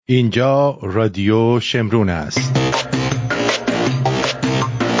اینجا رادیو شمرون است.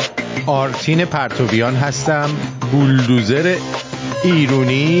 آرتین پرتویان هستم، بولدوزر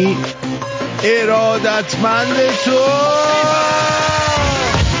ایرونی، ارادتمند تو.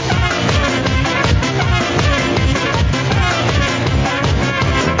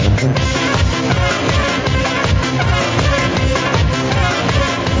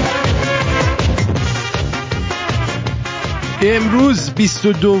 امروز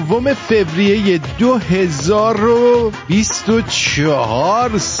 22 فوریه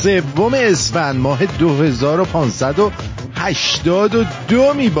 2024 سوم اسفند ماه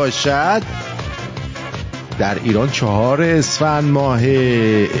 2582 می باشد. در ایران 4 اسفند ماه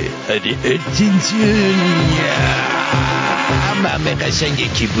همه قشنگه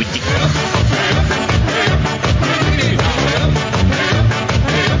کی بودی؟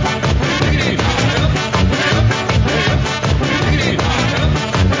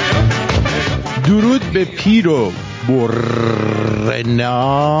 درود به پیر و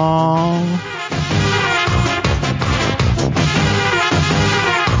برنا.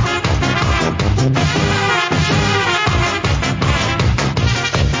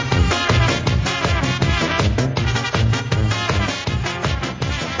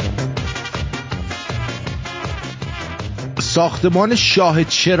 ساختمان شاه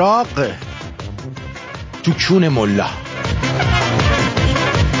چراغ تو کون ملا.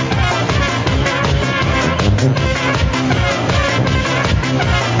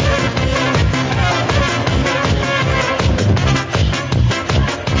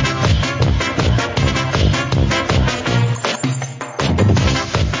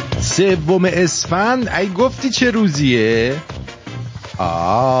 سوم اسفند ای گفتی چه روزیه؟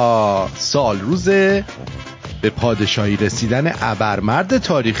 سال روزه به پادشاهی رسیدن ابرمرد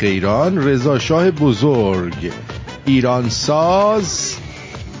تاریخ ایران رضا شاه بزرگ، ایرانساز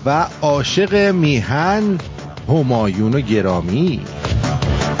و عاشق میهن همایون گرامی.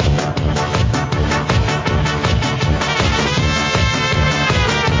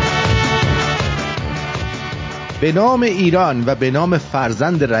 به نام ایران و به نام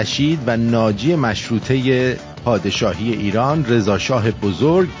فرزند رشید و ناجی مشروطه پادشاهی ایران رضا شاه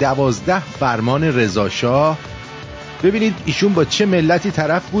بزرگ. 12 فرمان رضا شاه. ببینید ایشون با چه ملتی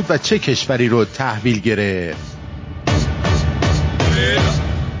طرف بود و چه کشوری رو تحویل گرفت.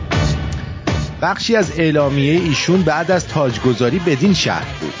 بخشی از اعلامیه ایشون بعد از تاجگذاری بدین شهر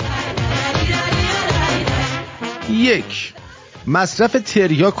بود: 1. مصرف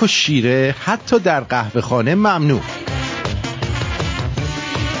تریاک و شیره حتی در قهوه خانه ممنوع.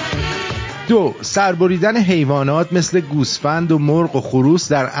 2. سربریدن حیوانات مثل گوسفند و مرغ و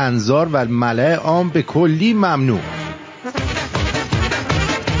خروس در انظار و ملأ عام به کلی ممنوع.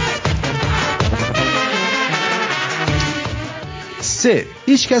 3.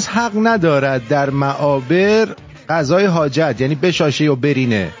 هیچ کس حق ندارد در معابر قضای حاجت، یعنی بشاشه و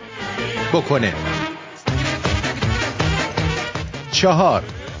برینه بکنه. 4.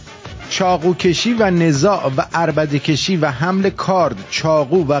 چاقو کشی و نزاع و عربده کشی و حمل کارد،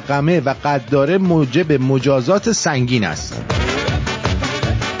 چاقو و قمه و قداره موجب مجازات سنگین است.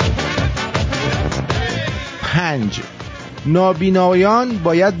 5. نابینایان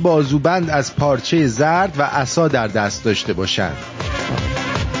باید بازوبند از پارچه زرد و عصا در دست داشته باشند.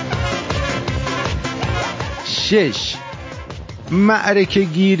 6. معرکه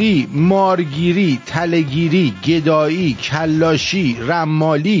گیری، مارگیری، تلگیری، گدایی، کلاشی،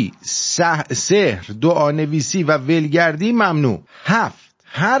 رمالی، سحر، دعانویسی و ولگردی ممنوع. 7.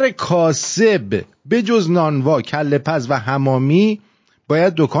 هر کاسب به جز نانوا، کله پز و حمامی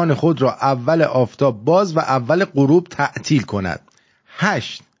باید دکان خود را اول آفتاب باز و اول غروب تعطیل کند.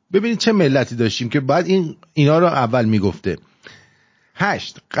 8. ببینید چه ملتی داشتیم که باید اینا را اول میگفته.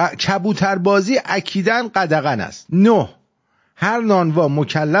 8. کبوتربازی اکیدن قدغن است. 9. هر نانوا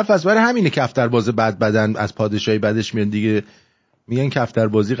مکلف است، برای همینه کفترباز بد بدن از پادشاهی بدش میاد دیگه، میگن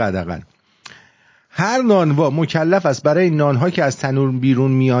کفتربازی قدغن. هر نانوا مکلف است برای نانها که از تنور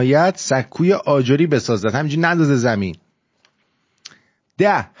بیرون میآید سکوی آجری بسازد، همینجوری نندازه زمین.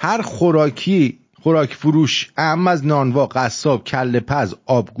 10. هر خوراک فروش اهم از نانوا، قصاب، کله پز،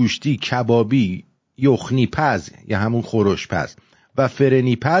 آبگوشتی، کبابی، یخنی پز یا همون خورش پز و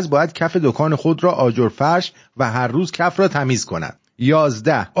فرنی پز باید کف دکان خود را آجر فرش و هر روز کف را تمیز کند.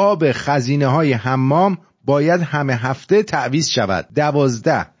 11. آب خزینه های حمام باید همه هفته تعویض شود.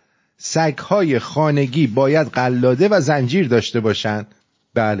 12. سگ‌های خانگی باید قلاده و زنجیر داشته باشند.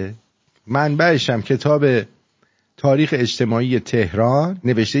 بله، منبعش هم کتاب تاریخ اجتماعی تهران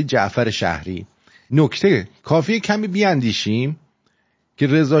نوشته جعفر شهری. نکته کافیه کمی بیاندیشیم که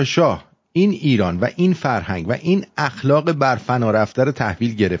رضا شاه این ایران و این فرهنگ و این اخلاق برفنا رفته رو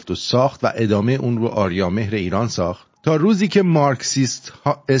تحویل گرفت و ساخت و ادامه اون رو آریامهر ایران ساخت، تا روزی که مارکسیست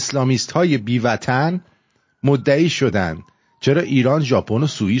ها، اسلامیست های بیوطن مدعی شدن چرا ایران ژاپن و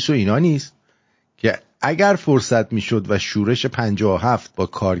سوئیس و اینا نیست، که اگر فرصت میشد و شورش 57 با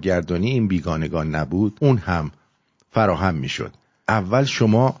کارگردانی این بیگانگان نبود اون هم فراهم میشد. اول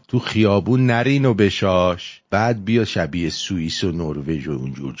شما تو خیابون نرین و بشاش، بعد بیا شبیه سوئیس و نروژ و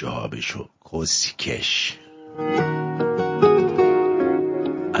اونجور جاها بشو کسکش.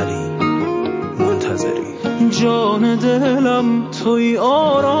 علی منتظری جان دلم توی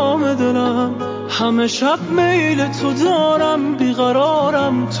آرام دلم، همه شب میل تو دارم،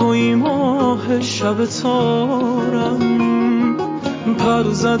 بیقرارم توی ماه شب تارم، پر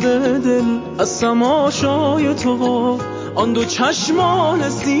زده دل از تماشای تو، آن دو چشمان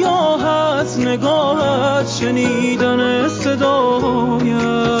سیاهت، نگاهت، شنیدن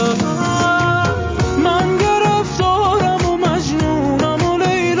صدایت. من گرفتارم و مجنونم و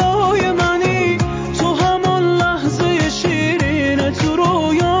لیلای منی، تو همان لحظه شیرین تو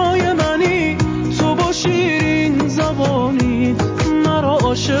رویای منی، تو با شیرین زبانی مرا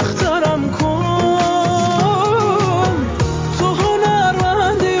عاشق ترم کن، تو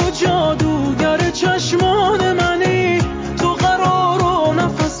هنرمندی و جادوگر چشمان منی، تو قرار و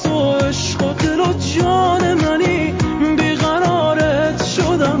نفس و عشق و دل و جان منی، بیقرارت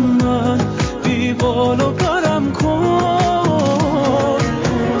شدم من، بی بال و پرم کن.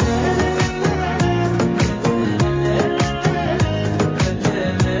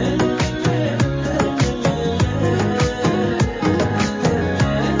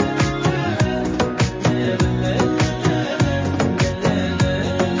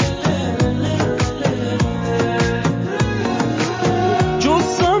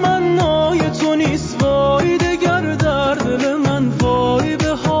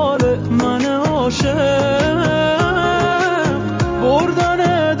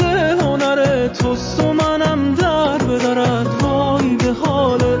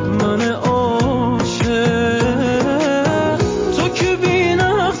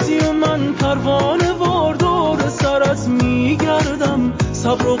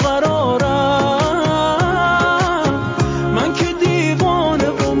 صبر و قرارم من که دیوانه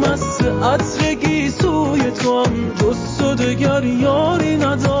و مست عطر گیسوی تو هم، جز تو دگر یاری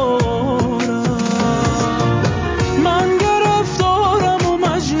ندارم. من گرفتارم و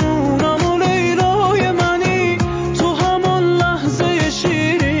مجنونم و لیلای منی، تو همان لحظه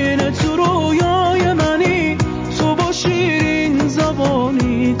شیرین تو رویای منی، تو با شیرین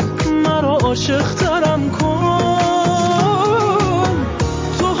زبانی مرا عاشق ترم کن،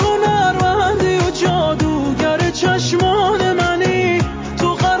 چشمان منی،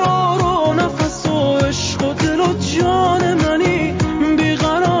 تو قرار و نفس و عشق و دل و جان منی،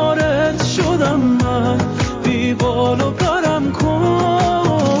 بیقرارت شدم من، بی بال و پرم کن.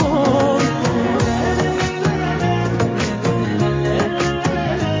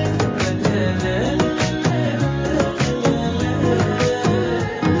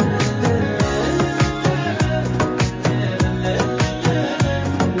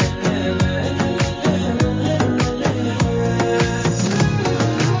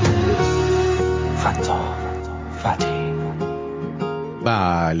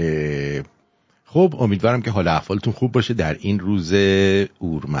 بله خب، امیدوارم که حال احوالتون خوب باشه در این روز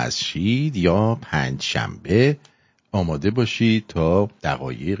اورمزشید یا پنجشنبه. آماده باشید تا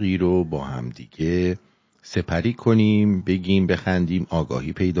دقایقی رو با هم دیگه سپری کنیم، بگیم، بخندیم،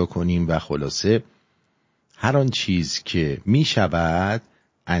 آگاهی پیدا کنیم و خلاصه هر آن چیز که می شود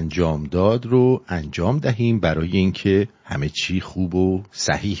انجام داد رو انجام دهیم برای اینکه همه چی خوب و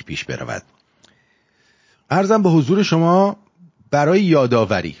صحیح پیش برود. عرضم به حضور شما برای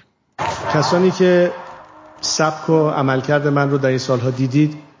یادآوری، کسانی که سبک و عملکرد من رو در این سالها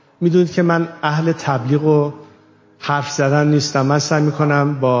دیدید میدونید که من اهل تبلیغ و حرف زدن نیستم. من سعی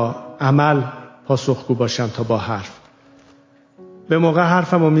میکنم با عمل پاسخگو باشم تا با حرف. به موقع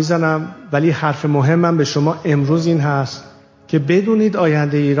حرفم رو میزنم، ولی حرف مهمم به شما امروز این هست که بدونید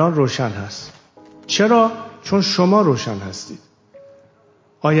آینده ایران روشن هست. چرا؟ چون شما روشن هستید.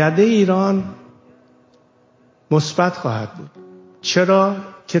 آینده ایران مثبت خواهد بود. چرا؟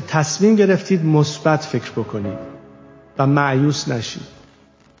 که تصمیم گرفتید مثبت فکر بکنید و مایوس نشید.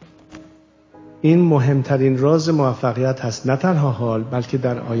 این مهمترین راز موفقیت هست، نه تنها حال بلکه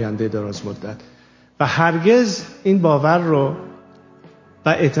در آینده دراز مدت. و هرگز این باور رو و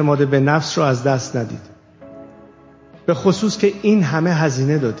اعتماد به نفس رو از دست ندید، به خصوص که این همه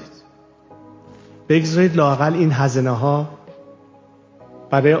هزینه دادید. بگذارید لااقل این هزینه ها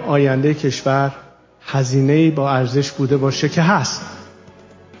برای آینده کشور هزینه‌ای با ارزش بوده باشه که هست.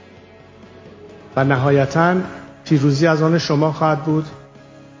 و نهایتاً پیروزی از آن شما خواهد بود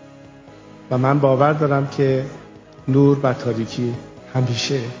و من باور دارم که نور بر تاریکی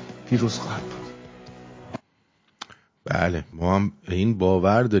همیشه پیروز خواهد بود. بله ما هم این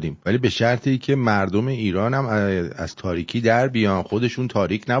باور داریم، ولی به شرطی که مردم ایران هم از تاریکی در بیان، خودشون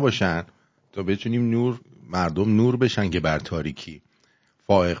تاریک نباشن تا بتونیم مردم نور بشن که بر تاریکی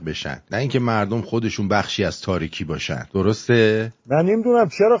فائق بشن، نه اینکه مردم خودشون بخشی از تاریکی باشن. درسته؟ من نمیدونم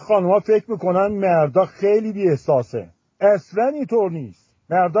چرا خانوها فکر میکنن مردا خیلی بی احساسه. اصلا اینطور نیست.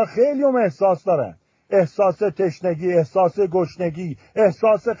 مردا خیلی هم احساس دارن. احساس تشنگی، احساس گشنگی،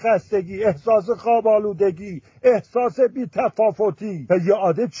 احساس خستگی، احساس خواب آلودگی، احساس بی‌تفاوتی. یه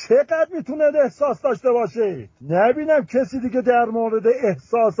آدم چقدر میتونه احساس داشته باشه؟ نبینم کسی دیگه در مورد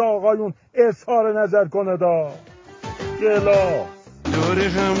احساس آقایون اظهار نظر کنه دا. گلا دور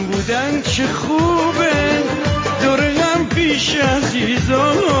هم بودن چه خوبه، دور هم پیش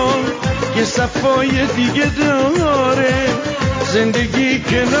عزیزان یه صفای دیگه داره، زندگی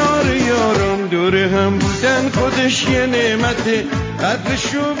کنار یارم. دور هم بودن خودش یه نعمته،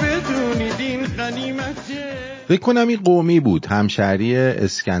 قدرشو بدونید این غنیمته. فکر کنم این قومی بود، همشهری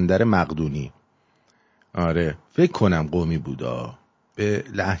اسکندر مقدونی. آره فکر کنم قومی بود. به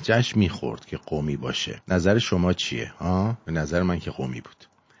لهجهش میخورد که قومی باشه. نظر شما چیه؟ به نظر من که قومی بود.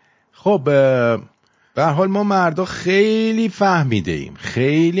 خب به هر حال ما مردا خیلی فهمیده ایم،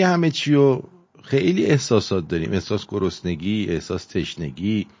 خیلی همه چیو، خیلی احساسات داریم، احساس گرسنگی، احساس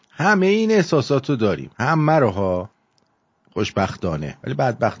تشنگی، همه این احساساتو داریم، همه رو ها، خوشبختانه. ولی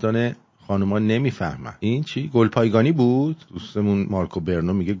بدبختانه خانوما نمیفهمن. این چی؟ گلپایگانی بود؟ دوستمون مارکو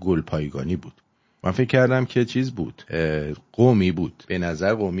برنو میگه گلپایگانی بود. من فکر کردم که چیز بود، قومی بود، به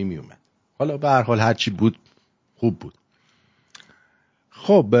نظر قومی میومد. حالا به هر حال هر چی بود خوب بود.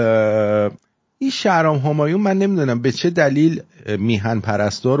 خب این شهرام همایون من نمیدونم به چه دلیل میهن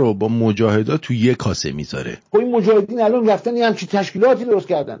پرستا رو با مجاهدا تو یک کاسه میذاره. خب این مجاهدین الان رفتن یه همچین تشکیلاتی درست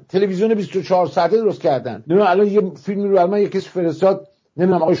کردن، تلویزیون 24 ساعته درست کردن. نمیدونم الان یه فیلمی رو من یه کسی فرستاد،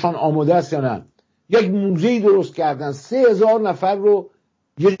 نمیدونم آقایشان آماده است یا نه، یک موزه‌ای درست کردن، 3000 نفر رو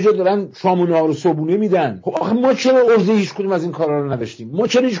یه جا دارن شام و نهار و صبحونه میدن. خب آخه ما چرا عرضه هیچ کدوم از این کارا رو نداشتیم؟ ما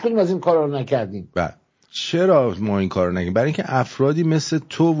چرا هیچ کدوم از این کارا رو نکردیم؟ چرا ما این کارو نگیم؟ برای اینکه افرادی مثل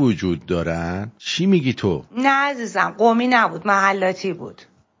تو وجود دارن. چی میگی تو؟ نه عزیزم، قومی نبود، محلاتی بود.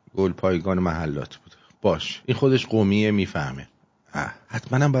 گلپایگان محلات بود. باش این خودش قومیه، میفهمه.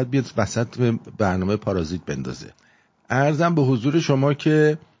 حتما هم باید بیاد وسط برنامه پارازیت بندازه. عرضم به حضور شما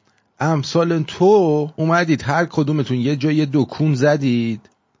که امثال تو اومدید هر کدومتون یه جای دکون زدید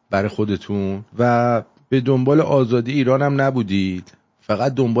برای خودتون و به دنبال آزادی ایران هم نبودید،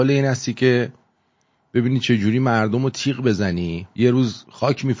 فقط دنبال این هستی که ببینی چه جوری مردم رو تیغ بزنی. یه روز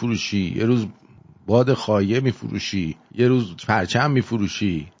خاک میفروشی، یه روز باد خایه میفروشی، یه روز پرچم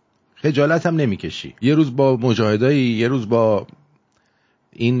میفروشی، خجالت هم نمیکشی. یه روز با مجاهدایی، یه روز با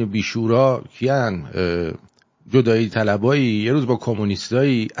این بیشورا کیان جدایی طلبایی، یه روز با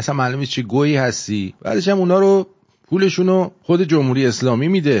کمونیستایی، اصلا معلوم نیست چه گویی هستی. بعدش هم اونا رو پولشونو خود جمهوری اسلامی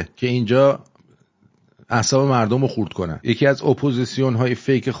میده که اینجا اعصاب مردم رو خورد کنن. یکی از اپوزیسیون های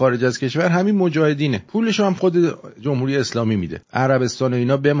فیک خارج از کشور همین مجاهدینه، پولشو هم خود جمهوری اسلامی میده. عربستان و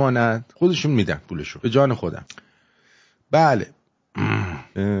اینا بماند خودشون میدن پولشو به جان خودم. بله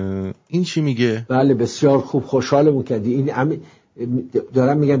این چی میگه؟ بله بسیار خوب، خوشحالمون کردی. این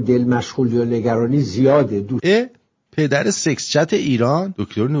دارم میگم دل مشغولی و نگرانی زیاده. پدر سکس چت ایران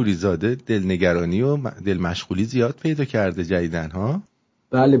دکتر نوریزاده دلنگرانی و دل مشغولی زیاد پیدا کرده جدیدن ها.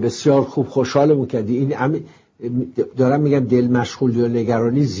 بله بسیار خوب، خوشحالمون کردی. این دارم میگم دل مشغولی و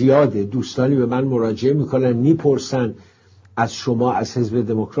نگرانی زیاده. دوستانی به من مراجعه میکنن، میپرسن از شما، از حزب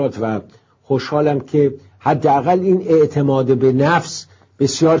دموکرات، و خوشحالم که حداقل این اعتماد به نفس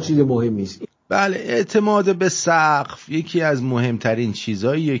بسیار چیز مهمی است. بله اعتماد به سقف یکی از مهمترین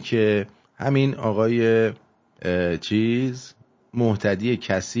چیزاییه که همین آقای مهتدی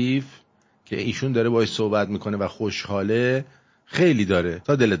کثیف که ایشون داره باهاش صحبت میکنه و خوشحاله خیلی داره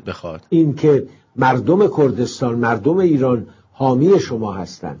تا دلت بخواد. این که مردم کردستان، مردم ایران حامی شما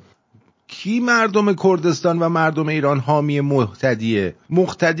هستن. کی مردم کردستان و مردم ایران حامی مهتدیه؟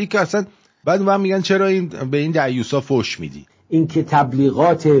 مهتدی که اصلا بعد من میگن چرا این به این دعیوسا فوش میدی؟ این که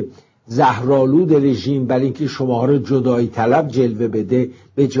تبلیغات زهرآلود رژیم برای اینکه شما رو جدایی طلب جلوه بده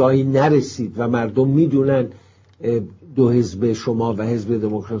به جایی نرسید و مردم میدونن دو حزب شما و حزب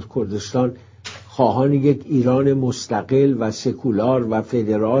دموکرات کردستان خواهان یک ایران مستقل و سکولار و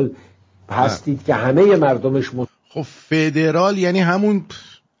فدرال هستید که همه مردمش خب فدرال یعنی همون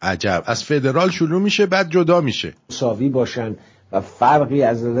عجب، از فدرال شروع میشه بعد جدا میشه، مساوی باشن و فرقی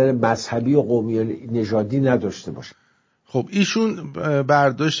از نظر مذهبی و قومی و نژادی نداشته باشن. خب ایشون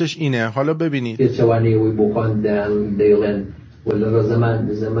برداشتش اینه. حالا ببینید این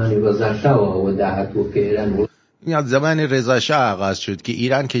زمان رضا شاه آغاز شد که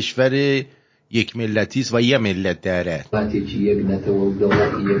ایران کشور یک ملتی است و یک ملت داره.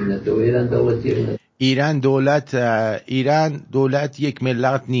 ایران دولت یک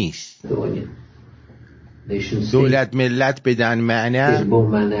ملت نیست. دولت ملت بدن معنی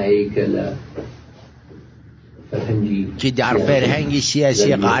که در فرهنگ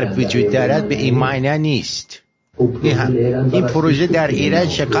سیاسی غرب وجود دارد به این معنی نیست. این پروژه در ایران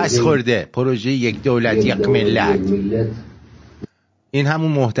شکست خورده، پروژه یک دولت یک ملت. این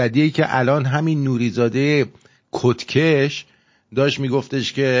همون مهتدیه که الان همین نوریزاده کتکش داشت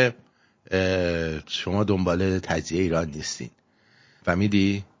میگفتش که شما دنبال تجزیه ایران نیستین.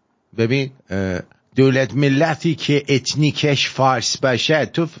 فهمیدی؟ ببین دولت ملتی که اتنیکش فارس باشه،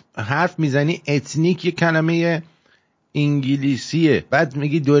 تو حرف میزنی اتنیک یه کلمه انگلیسیه، بعد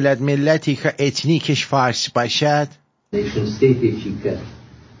میگی دولت ملتی که اتنیکش فارس باشد.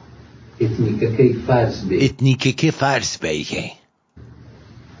 اتنیک که فارس بگه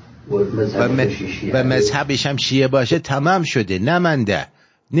و مذهبش هم شیعه باشه تمام شده، نمانده،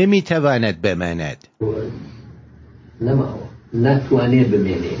 نمیتواند بماند.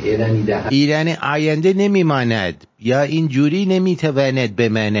 ایران آینده نمیماند یا اینجوری نمیتواند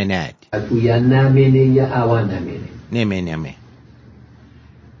بماند. نمینه.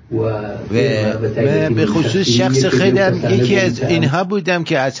 و به خصوص شخص خودم یکی از اینها بودم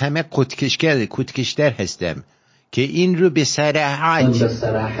که از همه کتکشتر هستم که این رو به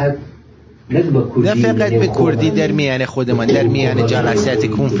صراحت نه فقط به کردی در میان خودمان، در میان جلسات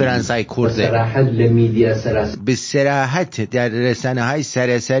کنفرانس های کرده، به صراحت در رسانه های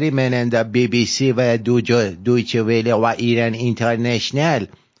سراسری مانند BBC و دویچه ویله و ایران اینترنشنال،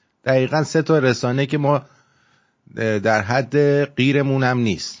 دقیقا 3 تا رسانه که ما در حد غیرمون هم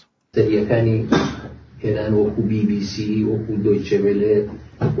نیست. سریعکانی ایران و BBC و دویچه ویله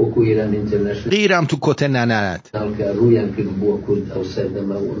و ایران اینترنشنال غیرم تو کته ننند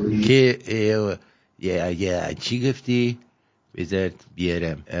که چی گفتی؟ بذار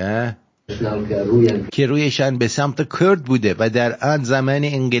بیارم که رویشان به سمت کرد بوده و در آن زمان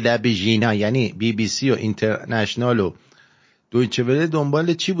انقلاب ژینا، یعنی BBC و اینترنشنال و دویچه وله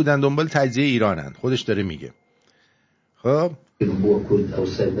دنبال چی بودن؟ دنبال تجزیه ایرانن. خودش داره میگه. خب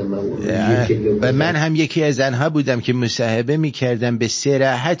و من هم یکی از آنها بودم که مصاحبه میکردم، به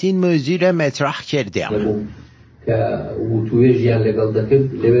صراحت این موضوع را مطرح کردم که تویجیان لگل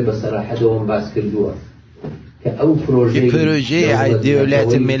دکرد لبه به صراحت اون بس کردوه که او پروژه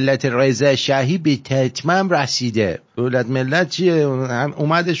دولت ملت رضا شاهی به تتمام رسیده. دولت ملت چیه؟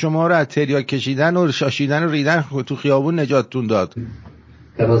 اومده شما رو از تریاک کشیدن و شاشیدن و ریدن تو خیابون نجاتتون داد.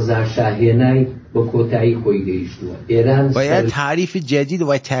 که رضا شاهی نای با کوتاهی خوی گیشتوه. ایران باید تعریف جدید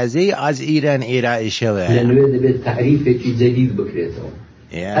و تازه از ایران ارائه شود. لنوید به تعریف جدید بکرده.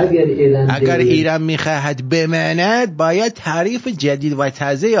 اگر ایران میخواهد بماند باید تعریف جدید و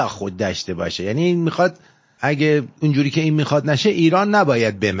تازه خود داشته باشه. یعنی این میخواد اگه اونجوری که این میخواد نشه ایران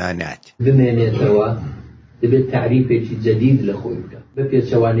نباید بماند. به تعریف جدید لخوید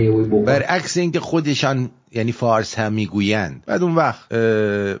برعکس اینکه خودشان یعنی فارس هم میگویند. بعد اون وقت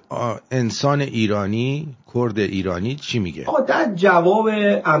انسان ایرانی، کرد ایرانی چی میگه؟ آقا در جواب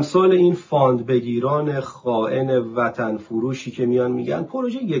امثال این فاند بگیران خائن وطن فروشی که میان میگن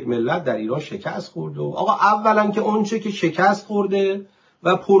پروژه یک ملت در ایران شکست خورده، آقا اولا که اونچه که شکست خورده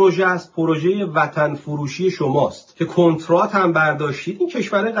و پروژه است، پروژه وطن فروشی شماست که کنترات هم برداشتید. این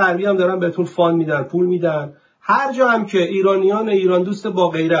کشورهای غربی هم دارن بهتون فاند میدن، پول میدن. هر جا هم که ایرانیان ایران دوست با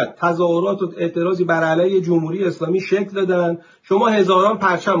غیرت تظاهرات و اعتراضی بر علیه جمهوری اسلامی شکل دادن، شما هزاران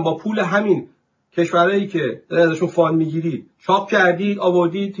پرچم با پول همین کشورهایی که ازشون فاند میگیرید چاپ کردید،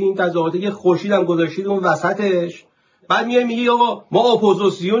 آوردید تو این تظاهرات، یه خورشید هم گذاشتید اون وسطش. بعد میگی آقا ما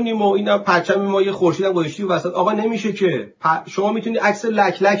اپوزیسیونیم و اینا پرچم ما یه خورشید هم گذاشتید وسط. آقا نمیشه که شما میتونی عکس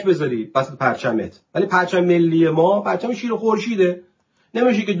لک لک بذاری وسط پرچمت، ولی پرچم ملی ما پرچم شیر و خورشیده.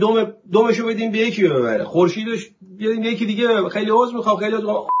 نمیشه که دومشو بدیم به یکی ببره، خورشیدش بدیم به یکی دیگه. خیلی عذر میخوام، خیلی عذر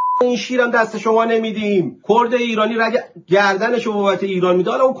میخوام، این شیرم دست شما نمیدیم. کرد ایرانی رگ گردنشو بابت ایران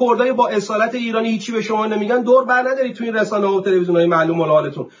میده. حالا اون کردای با اصالت ایرانی هیچی به شما نمیگن، دور بر ندارید تو این رسانه و تلویزیونای معلوم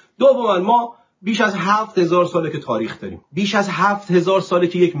الحالتون. دوما ما بیش از 7000 ساله که تاریخ داریم، بیش از 7000 ساله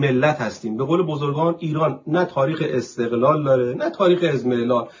که یک ملت هستیم. به قول بزرگان ایران نه تاریخ استقلال داره نه تاریخ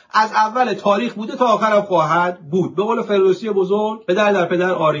اضمحلال، از اول تاریخ بوده تا آخرم خواهد بود. به قول فردوسی بزرگ، پدر در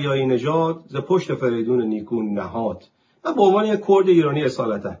پدر آریایی نژاد، ز پشت فریدون نیکون نهاد. من به عنوان یک کرد ایرانی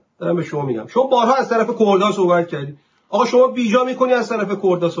اصالتا دارم به شما میگم، شما بارها از طرف کردها صحبت کردید. آقا شما بیجا میکنی از طرف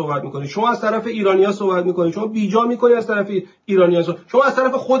کردا صحبت میکنی، شما از طرف ایرانیا صحبت میکنی، شما بیجا میکنی از طرف ایرانیا شما از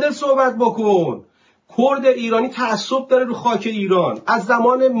طرف خودت صحبت بکن. کرد ایرانی تعصب داره رو خاک ایران از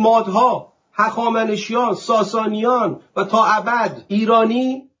زمان مادها، هخامنشیان، ساسانیان و تا ابد.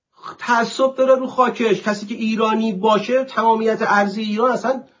 ایرانی تعصب داره رو خاکش. کسی که ایرانی باشه تمامیت ارضی ایران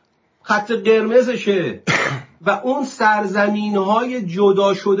اصلا خط قرمزشه و اون سرزمین‌های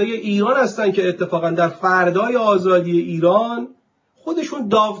جدا شده ایران هستن که اتفاقا در فردای آزادی ایران خودشون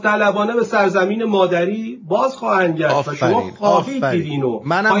داوطلبانه به سرزمین مادری باز خواهند گشت و شما خواهید دید اینو.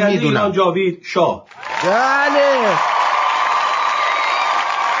 منم میدونم. ایران جاوید شاه. بله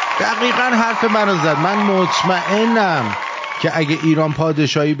دقیقاً حرف منو زد. من مطمئنم که اگه ایران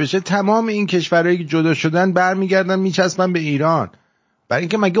پادشاهی بشه تمام این کشورهایی که جدا شدن برمیگردن میچسبن به ایران، برای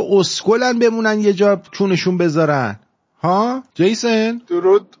اینکه مگه اسکلن بمونن یه جا چونشون بذارن؟ ها جیسن؟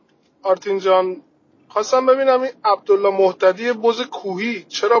 درود آرتین جان. خواستم ببینم این عبدالله مهتدی بز کوهی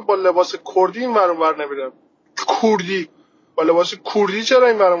چرا با لباس کردی این ور اون ور نمیره؟ کردی با لباس کردی چرا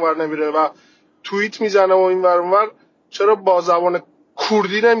این ور اون ور نمیره و توییت میزنه و این ور اون ور چرا با زبان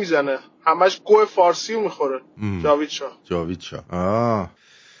کردی نمیزنه؟ همش گوه فارسی میخوره. جاوید شاه.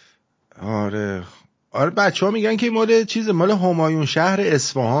 آره بچه ها میگن که مال همایون شهر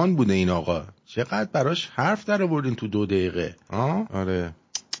اصفهان بوده این آقا. چقدر براش حرف در آوردین تو 2 دقیقه. آره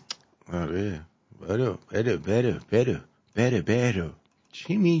برو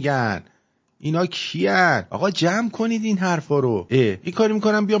چی میگن اینا؟ کیان؟ آقا جمع کنید این حرفا رو. این کاری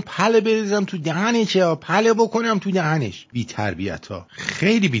میکنم بیام پله بریزم تو دهنش، پله بکنم تو دهنش. بی تربیت ها،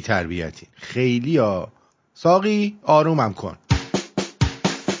 خیلی بی تربیتی، خیلی ها. ساقی آرومم کن.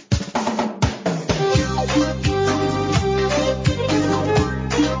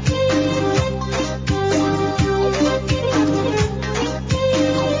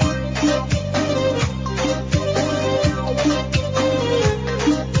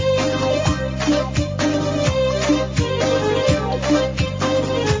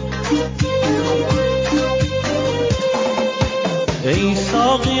 ای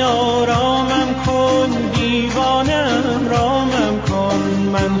ساقی آرامم کن، دیوانم رامم کن،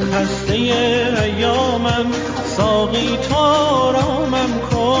 من خسته ایامم، ساقی تو آرامم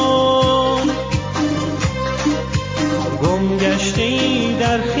کن. گم گشته ای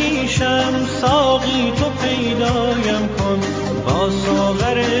در خویشم، ساقی تو پیدایم کن، با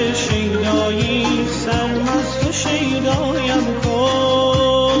ساغر شیدایی سرمست و شیدایم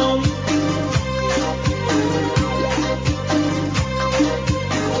کن.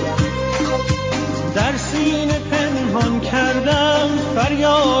 در سینه پنهان کردم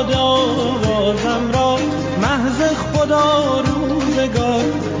فریاد آوازم را، محض خدا روزگار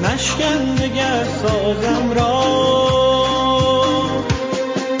نشکن دگر سازم را.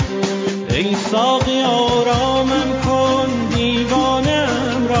 ای ساقی آرامم کن،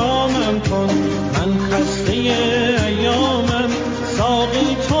 دیوانم رامم کن، من خسته ایامم،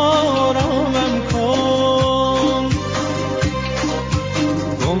 ساقی تو آرامم کن.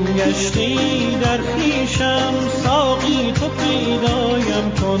 گم گشتی در خویشم، ساقی تو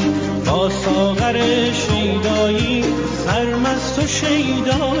پیدایم کن، با ساغر شیدایی سرمست و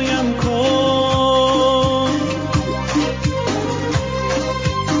شیدایم کن.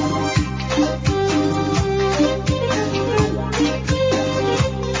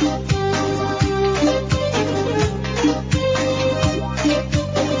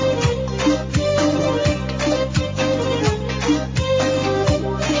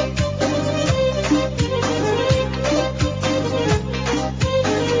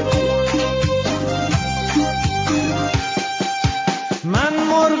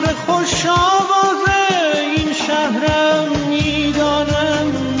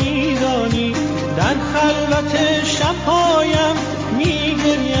 شبهایم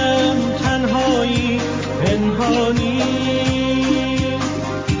میگریم تنهایی پنهانی،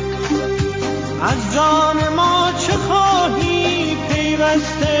 از جان ما چه خواهی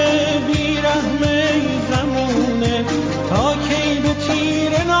پیوسته بیرحم زمونه، تا کی به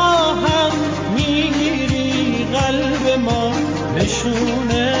تیر راهم میگیری قلب ما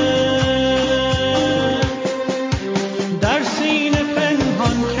نشونه. در سینه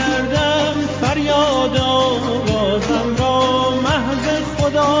پنهان کردم فریاد آوازم را، محض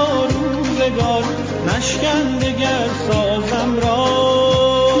خدا روزگار نشکن دگر سازم را.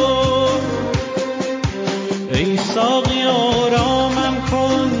 ای ساقی آرامم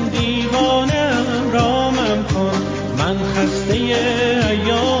کن، دیوانم رامم کن، من خسته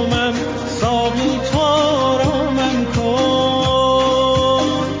ایامم، ساقی تو آرامم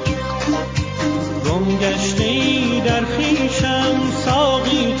کن. گم گشتی در خویشم،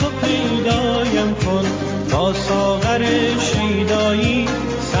 ساقی تو پیدایم کن، با ساغر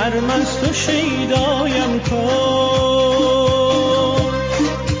شرم از تو شیدایم کن.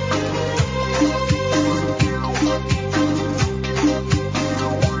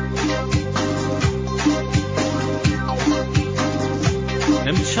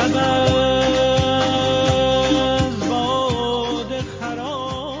 امشب از باد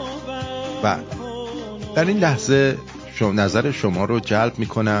خرابم و در این لحظه نظر شما رو جلب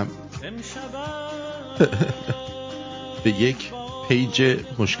میکنم به یک پیج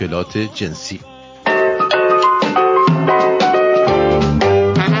مشکلات جنسی.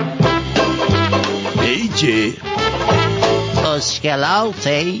 پیج مشکلات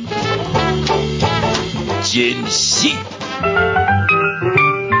جنسی.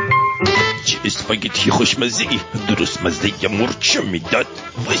 چه اسپاگتی خوشمزه‌ای، درست مزه مرچ میداد،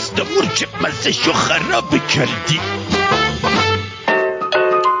 وستا مرچ مزه شو خراب کردی.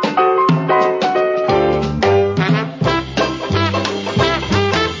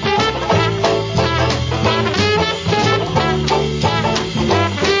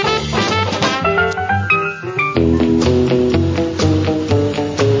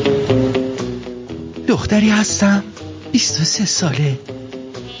 دختری هستم 23 ساله.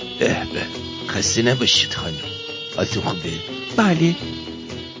 به خسته نباشید خانم. حالتون خوبه؟ بله.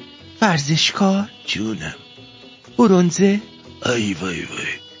 ورزشکار؟ جونم. برنزه؟ ای وای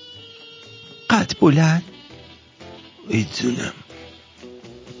قد بلند؟ میدونم.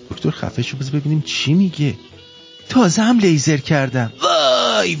 دکتر خفه شو بذار ببینیم چی میگه. تازه هم لیزر کردم.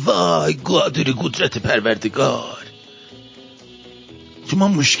 وای قادر قدرت پروردگار. شما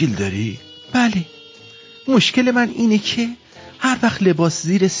مشکل داری؟ بله. مشکل من اینه که هر وقت لباس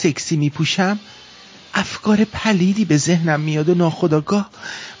زیر سکسی میپوشم افکار پلیدی به ذهنم میاد و ناخودآگاه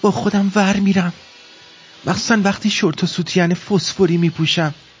با خودم ور میرم، مخصوصا وقتی شورت و سوتین فسفوری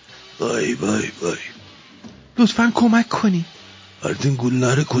میپوشم. وای لطفاً کمک کنی. آرتین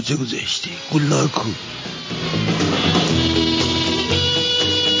گلنار کجا گذاشتی؟ گلنار کو؟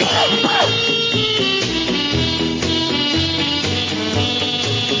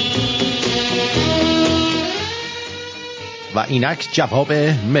 و اینک جواب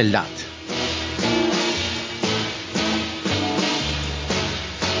ملت.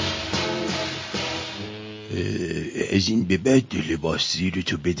 از این به بعد لباس زیر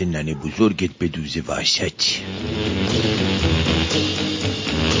تو بده ننه بزرگت بدوزه واسط.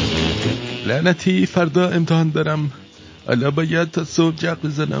 لعنتی فردا امتحان دارم، حالا باید تا صبح جق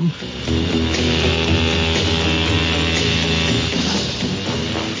بزنم.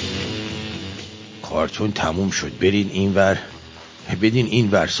 کارتون تموم شد، برین اینور بدین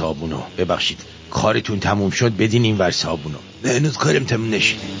اینور صابونو. ببخشید کارتون تموم شد بدین اینور صابونو. نه هنوز کارم تموم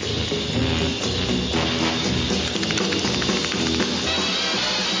نشده.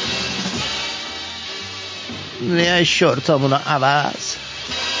 نه شورتامونو عوض.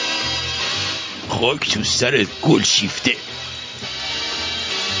 خاک تو سرت گل شیفته.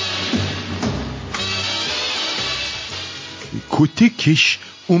 کتکش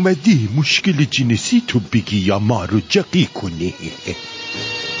اومدی مشکل جنسی تو بگی یا ما رو جقی کنی؟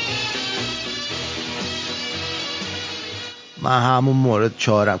 من همون مورد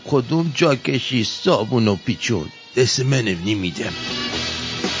 4 کدوم جا کشی صابون و پیچون؟ دست من نمیدم.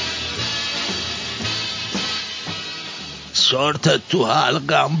 شارتت تو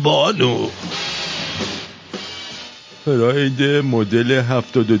حلقم بانو. راید مدل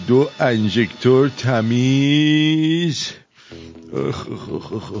 72 انژکتور تمیز.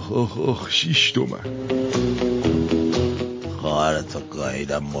 6 تومن. خواهرتو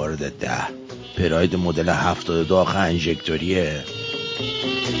گاهیدم مورد 10. پراید مدل 72 آخه انژکتوریه.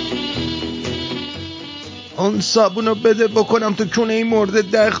 اون صابونو بده بکنم تو کونه این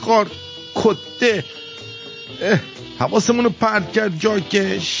مورد 10 خار کته. حواسمونو پرت کرد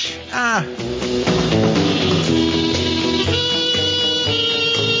جاکش.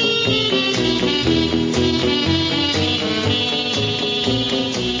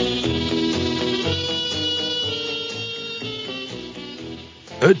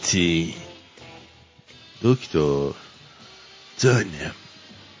 آرتی دکتر جانم.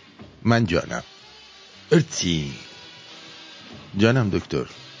 من جانم. آرتی جانم دکتر.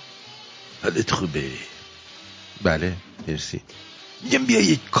 حالت خوبه؟ بله مرسی. میگم بیا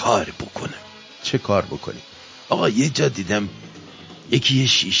یک کار بکنم. چه کار بکنی؟ آقا یه جا دیدم یکی یه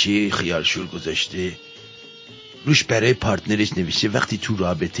شیشه خیارشور گذاشته روش برای پارتنرش نوشته وقتی تو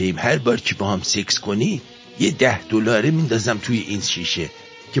رابطه ایم هر بار که با هم سکس کنی یه $10 میندازم توی این شیشه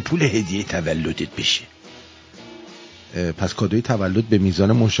که پول هدیه تولدت بشه. پس کادوی تولد به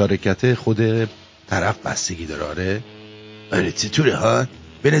میزان مشارکت خود طرف بستگی داره. آره چطوره ها؟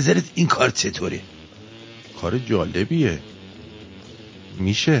 به نظرت این کار چطوره؟ کار جالبیه.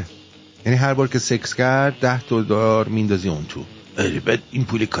 میشه، یعنی هر بار که سکس کرد $10 میندازی اون تو. آره بعد این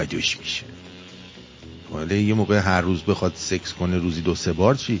پول کادوش میشه. ولی یه موقع هر روز بخواد سکس کنه روزی 2-3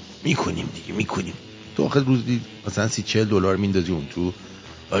 بار چی؟ میکنیم دیگه میکنیم. تو آخه روزی مثلا $30-40 میندازی اون تو.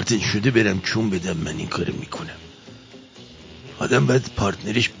 آرتین شده برم چون بدم من این کارو میکنم. آدم باید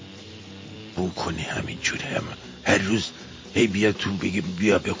پارتنرش بو کنه همینجوره، هر روز هی بیا تو بگه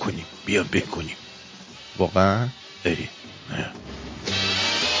بیا بکنیم بیا بکنیم. واقعا؟ آره.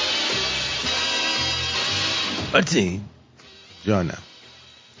 آرتین جانم.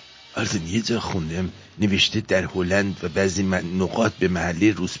 آرتین یه جا خوندم نوشته در هلند و بعضی نقاط به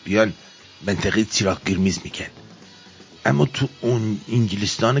محله روسپیان منطقه چراغ قرمز میگن، اما تو اون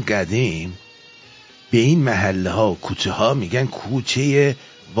انگلستان قدیم به این محله ها و کوچه ها میگن کوچه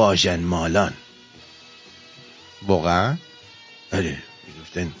واژن مالان. واقعا؟ آره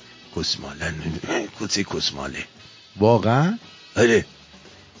میگفتن کسمالن، کوچه کسماله. واقعا؟ آره،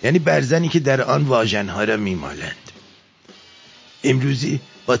 یعنی برزنی که در آن واژنها را میمالند. امروزی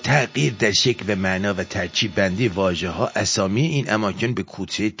با تغییر در شکل و معنا و ترکیب بندی واژه ها اسامی این اماکن به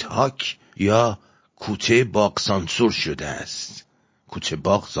کوچه تاک یا کوچه باغ سانسور شده است. کوچه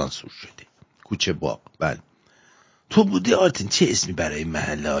باغ سانسور شده. کوچه باغ. بله. تو بوده آرتین چه اسمی برای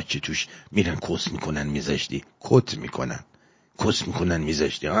محله ها که توش میرن کس میکنن میذاشتی؟ کت میکنن. کس میکنن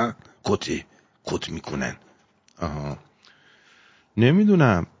میذاشتی ها؟ کت میکنن. آها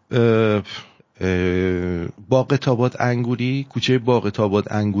نمیدونم. باغ تابات انگوری، کوچه باغ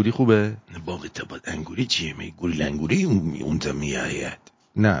تابات انگوری خوبه؟ باغ تابات انگوری چیه؟ می گوریل انگوری اون تا میآید.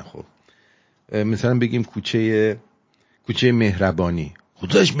 نه خب مثلا بگیم کوچه مهربانی.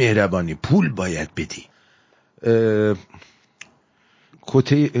 خداش مهربانی، پول باید بدی.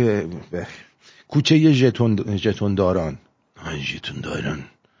 کوچه ژتون داران. ژتون داران.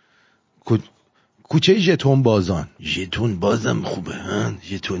 کوچه ژتون بازان. ژتون بازم خوبه ها،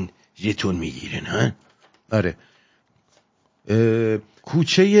 ژتون میگیرن ها. آره.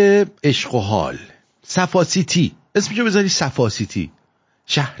 کوچه عشق و حال، صفا سیتی، اسمشو بذاری صفا سیتی،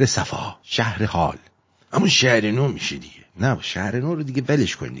 شهر صفا، شهر حال. همون شهر نو میشه دیگه. نه شهر نو رو دیگه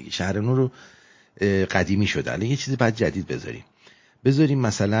ولش کن دیگه، شهر نو رو قدیمی شده، الان یه چیزی بعد جدید بذاریم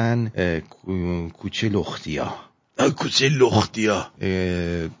مثلا کوچه لختیا. کوچه لختیا.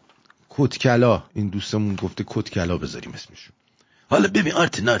 کتکلا، این دوستمون گفته کتکلا بذاریم اسمشو. حالا ببین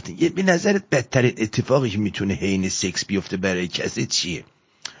آرتین یه به نظرت بدترین اتفاقی که میتونه حین سکس بیفته برای کسی چیه؟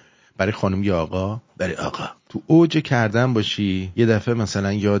 برای خانم یا آقا؟ برای آقا. تو اوج کردن باشی یه دفعه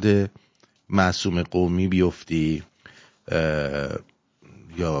مثلا یاد معصوم قومی بیفتی،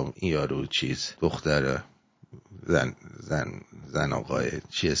 یا این یارو چیز دختر زن آقای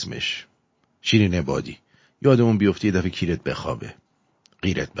چی اسمش، شیرین عبادی، یادمون بیفتی یه دفعه غیرت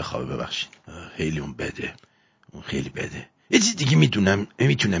بخوابه. ببخشید خیلی اون بده، اون خیلی بده. یه چیز دیگه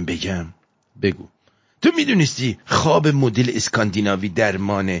میتونم بگم؟ بگو. تو میدونستی خواب مدل اسکاندیناوی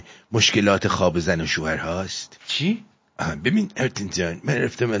درمان مشکلات خواب زن و شوهر هاست؟ چی؟ ببین آرتین جان، من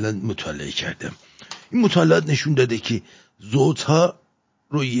رفتم الان مطالعه کردم. این مطالعات نشون داده که زوجها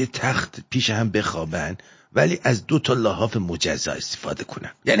روی تخت پیش هم بخوابن ولی از 2 لحاف مجزا استفاده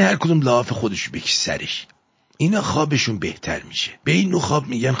کنن، یعنی هر کدوم لحاف خودشو بکشه سرش، اینا خوابشون بهتر میشه. به این نوع خواب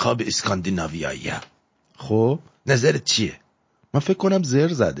میگن خواب اسکاندیناویایی. خب نظرت چیه؟ من فکر کنم زر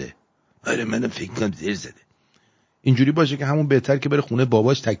زده. آره منم فکر کنم زر زده. اینجوری باشه که همون بهتر که بره خونه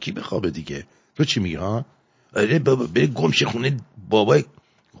باباش تکی بخوابه دیگه. تو چی میگی ها؟ آره بابا بره گمشه خونه بابای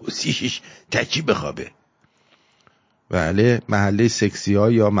سیشش تکی بخوابه. بله، محله سکسی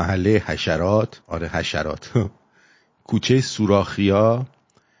ها یا محله حشرات. آره حشرات. کوچه سوراخیا،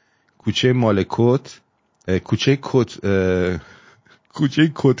 کوچه مالکوت، کوچه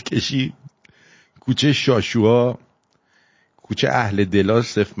کتکشی، کوچه شاشوا، کوچه اهل دلا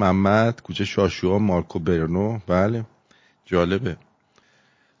سف محمد، کوچه شاشوا مارکو برنو. بله جالبه.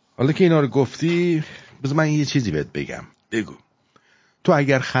 حالا که اینا رو گفتی بذار من یه چیزی بهت بگم. بگو. تو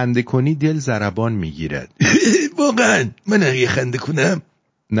اگر خنده کنی دل ضربان میگیرد. واقعا من اگه خنده کنم؟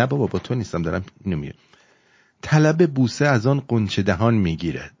 نه بابا با تو نیستم، دارم اینو میگم. طلب بوسه از آن قنچه دهان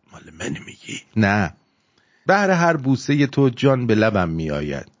میگیرد. مال من میگی؟ نه، بهر هر بوسه تو جان به لبم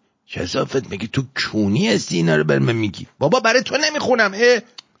میآید. کثافت، مگه تو کونی هستی اینا رو بر من میگی؟ بابا برای تو نمیخونم.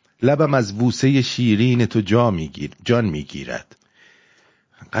 لبم از بوسه شیرین تو جان میگیرد.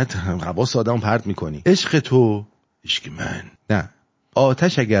 قد حواس آدم پرت میکنی. عشق تو، عشق من، نه،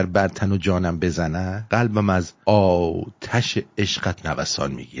 آتش اگر بر تن و جانم بزنه قلبم از آتش عشقت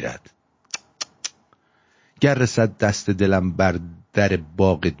نوسان میگیرد. گر رسد دست دلم بر در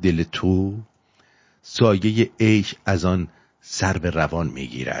باغ دل تو، سایه عیش از آن سر به روان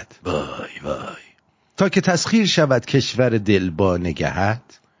میگیرد. وای وای. تا که تسخیر شود کشور دل با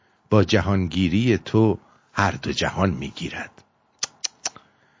نگهت، با جهانگیری تو هر دو جهان میگیرد.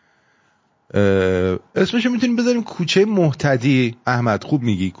 اسمشو میتونیم بذاریم کوچه مهتدی. احمد خوب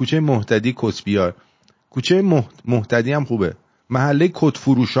میگی، کوچه مهتدی کسبیار. کوچه مهتدی هم خوبه. محله کت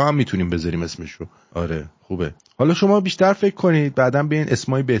فروشا هم میتونیم بذاریم اسمشو. آره خوبه. حالا شما بیشتر فکر کنید، بعدم بیاین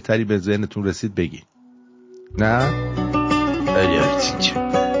اسمای بهتری به ذهنتون رسید بگین. نه؟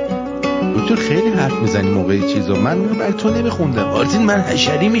 تو خیلی حرف میزنی موقع چیزا، من برای تو نمیخوندم. آرتین من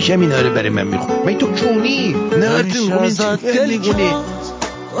حشری میشم اینا رو برای من میخونم. من تو کونی؟ نه آرتین خونی میگونی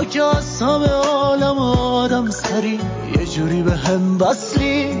تو که از همه عالم آدم سری یه جوری به هم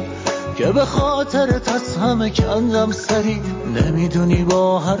بسلی که به خاطرت از همه کندم سری. نمیدونی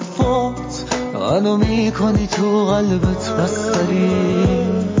با حرفات منو میکنی تو قلبت بستری.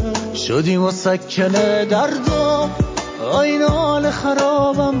 شدی مسکنه دردم این حال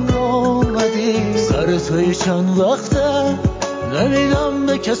خرابم رو اومدی. سر توی چند وقته نمیدم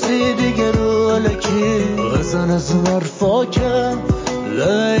به کسی دیگه رو الکی. بزن از اون حرفا که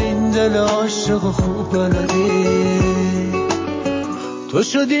این دل عاشق خوب بلدی. تو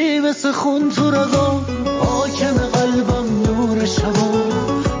شدی مثل خون تو رگام، حاکم قلبم نور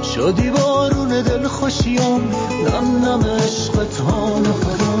شبام. شدی بارون دل خوشیام، نم نم عشقت حال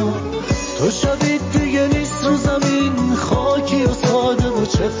خدا. تو شبیه دیگه نیست رو زمین، خاکی و ساده و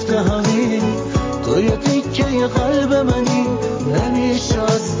چفته همین. تو یه تیکه یه قلب منی، نمیشه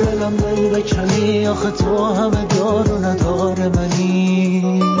از دلم دل بکنی. آخه تو همه دار و ندار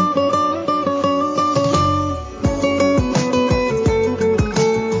منی.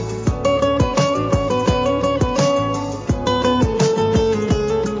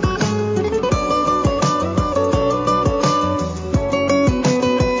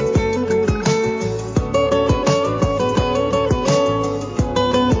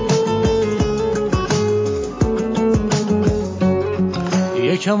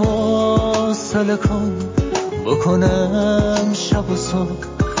 یکم حوصله کن بکنم شب و صبح.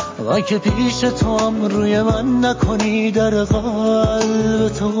 من که پیش تو هم روی من نکنی در قلب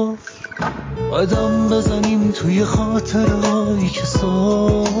تو قدم بزنیم توی خاطرهایی که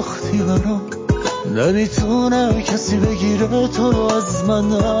ساختی برام. نمیتونه کسی بگیره تو رو از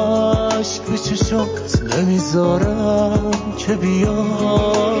من، عشق به چشات نمیذارم که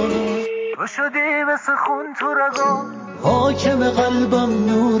بیاد. تو شدی مثل خون تو رگام، حاکم قلبم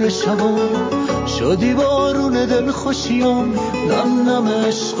نور شبام. شدی بارون دل خوشیام، نم نم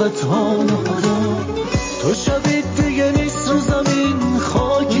عشقت حال خدا. تو شبیه دیگه نیست رو زمین،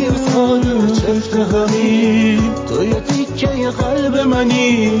 خاکی و ساده و چفت غمین. تو یه تیکه یه قلب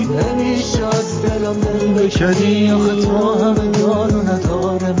منی، نمیشه از دلم دل بکنی. آخه تو همه دار و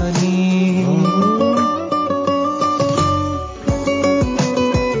ندار منی.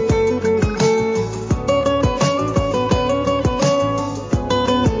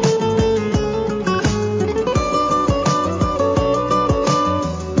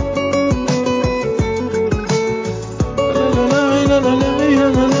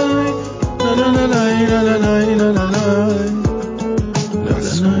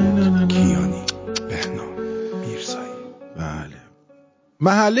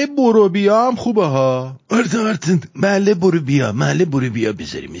 محله بروبیا هم خوبه ها. آرتین محله بروبیا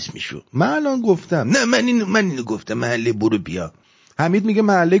بذاریم اسمشو. من الان گفتم. نه من اینو گفتم محله بروبیا. حمید میگه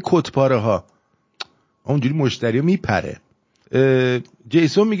محله کتپاره ها، اونجوری مشتری میپره.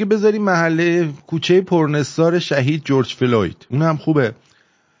 جیسون میگه بذاریم محله کوچه پرنثار شهید جورج فلوید، اون هم خوبه.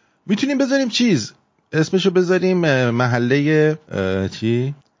 میتونیم بذاریم چیز اسمشو بذاریم محله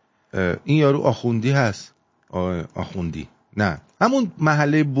چی، این یارو آخوندی هست. آخوندی نه، همون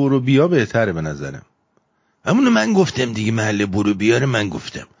محله بروبیا بهتره به نظرم. همونو من گفتم دیگه، محله بروبیا رو من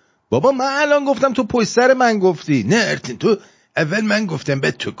گفتم. بابا من الان گفتم تو پشت سر من گفتی. نه ارتین تو اول من گفتم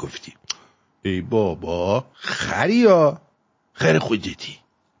بعد تو گفتی. ای بابا خریا، خر خودتی.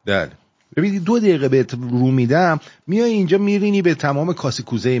 بله ببینید 2 دقیقه بهت رو میدم، میای اینجا میرینی به تمام کاسه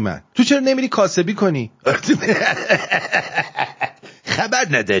کوزه من. تو چرا نمیری کاسبی کنی؟ خبر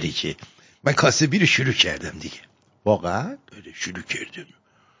نداری که من کاسبی رو شروع کردم دیگه. واقعا؟ شروع کردم.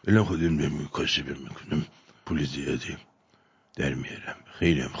 الان خودم دارم کاسبی میکنم، پول زیادی در میارم،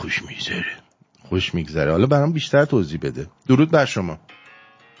 خیلی هم خوش میگذره. حالا برام بیشتر توضیح بده. درود بر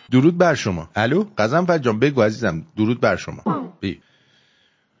شما. الو قزنفر جان بگو عزیزم. درود بر شما.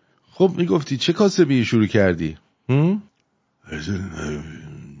 خب میگفتی چه کاسبی شروع کردی؟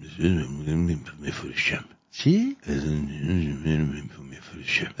 میفروشم. چی؟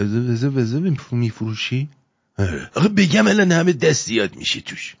 میفروشی؟ آخه بگم الان همه دست زیاد میشه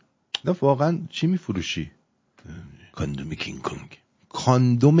توش. نه واقعا چی میفروشی؟ کاندوم کینگ کونگ.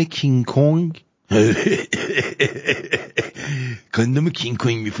 کاندوم کینگ کونگ؟ کاندوم کینگ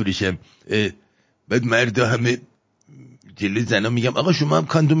کنگ میفروشم. بعد مردا همه جلو زنا میگم آقا شما هم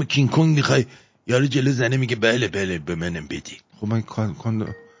کاندوم کینگ کنگ میخوای؟ یارو جلو زنه میگه بله بله به منم بدی. خب من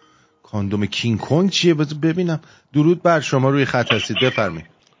کاندوم کینگ کنگ چیه؟ بذار ببینم. درود بر شما، روی خط هستید، بفرمایید.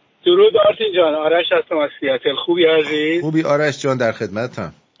 درود آرتین جان، آرش هستم از سیاتل. خوبی عزیز؟ خوبی آرش جان، در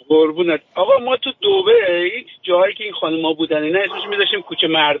خدمتم. قربونت. آقا ما تو دوبه این جایی که این خانم‌ها بودن اینا اسمش میذاشیم کوچه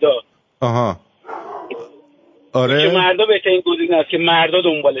مردا. آها آره، کوچه مردا بهترین گزینه است که مردا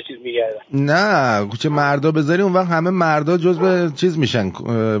دنبال چیز میگردن. نه کوچه مردا بذاری اون وقت همه مردا جزو چیز میشن،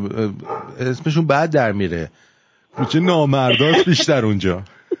 اسمشون بعد در میره. کوچه نامرداست بیشتر اونجا.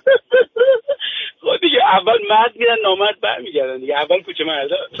 خب دیگه اول مرد میرن نامرد برمیگردن دیگه، اول کوچه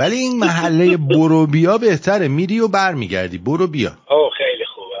مردا. ولی این محله برو بیا بهتره، میری و برمیگردی. برو بیا. اوه خیلی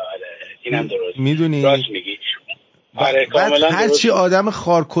خوبه. آره اینم درست میدونی، راست میگی. آره بعد کاملا هر چی آدم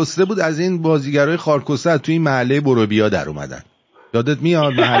خارکسته بود از این بازیگرای خارکسته از توی این محله برو بیا در اومدن. یادت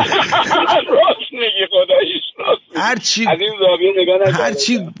میاد محله؟ راست میگی خداییش، راست میگی. هر چی از این زاویه نگاه نکردم. هر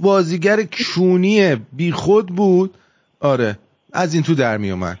چی بازیگر کونی بی خود بود، آره از این تو در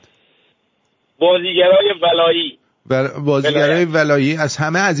می اومد. بازیگرای ولایی بازیگرای ولایی از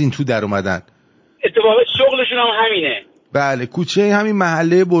همه از این تو در اومدن. اتفاقا شغلشون هم همینه. بله، کوچه همین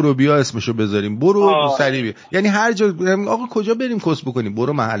محله برو بیا اسمشو بذاریم. برو سریع بیا، یعنی هر جا آقا کجا بریم کس بکنیم،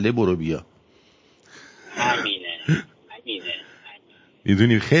 برو محله برو بیا. همینه.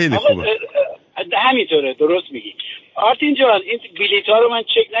 میدونی خیلی خوبه. همینطوره، درست میگی. آرتین جان این بلیط‌ها رو من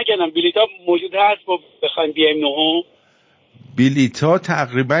چک نکردم، بلیط‌ها موجود هست با بخوایم بیایم نهم؟ بلیط‌ها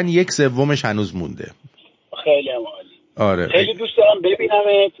تقریبا 1/3 هنوز مونده. خیلی عالی. آره خیلی دوست دارم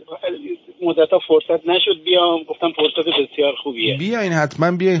ببینمت. مدت‌ها فرصت نشد بیام، گفتم فرصت بسیار خوبیه. بیاین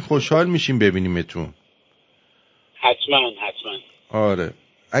حتما بیاین، خوشحال میشیم ببینیمتون. حتما. آره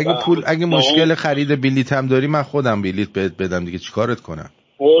اگه مشکل خرید بلیط هم داری من خودم بلیط بهت بدم دیگه، چیکارت کنم؟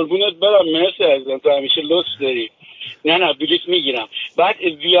 قربونت برم، مرسی عزیزم، تو همیشه لطف داری. نه بلیط میگیرم. بعد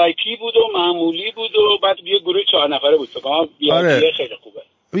وی آی پی بود و معمولی بود و بعد یه گروه 4 نفره بود. فکر وی آی پی خیلی خوبه.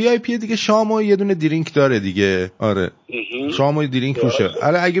 وی آی پی دیگه شام و یه دونه درینک داره دیگه. آره شام و درینک روشه.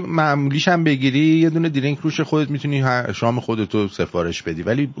 آره اگه معمولیش هم بگیری یه دونه درینک روشه، خودت میتونی شام خودتو سفارش بدی،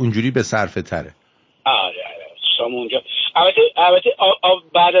 ولی اونجوری به صرفه تره. آره شام اونجا. البته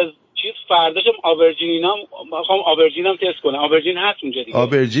بعد از چیز فرداشم آبرجینینام میخوام آبرجینم تست کنم. آبرجین هست اونجا دیگه؟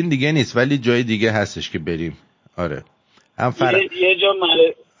 آبرجین دیگه نیست ولی جای دیگه هستش که بریم. آره یه جا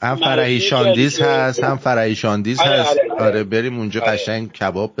هم فرحی شاندیز هست، هم فرحی شاندیز هست. آره بریم اونجا قشنگ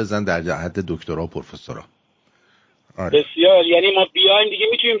کباب بزن در حد دکترا و پروفسورا. آره. بسیار. یعنی ما بیایم دیگه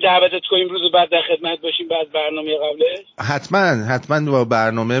میتونیم دعوتت کنیم روز بعد در خدمت باشیم بعد برنامه قبلش؟ حتما با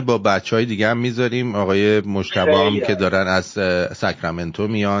برنامه با بچهای دیگه هم میذاریم. آقای مجتبی هم که دارن از ساکرامنتو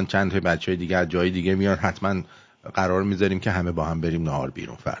میان، چند تا بچهای دیگه از جای دیگه میان، حتما قرار میذاریم که همه با هم بریم نهار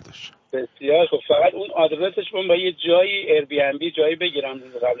بیرون فرداش. بسیار خب. فقط اون آدرسش من با یه جایی ایر بی ام بی جایی بگیرم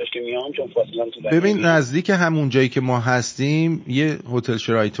روز قبلش که میام، چون فاصله تو ببین نزدیک همون جایی که ما هستیم یه هتل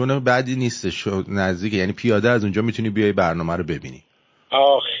شرایتون بعدی نیستش، نزدیک، یعنی پیاده از اونجا میتونی بیای برنامه رو ببینی.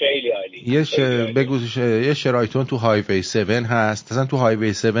 خیلی عالی. یه شرایتون تو هایوی 7 هست. مثلا تو هایوی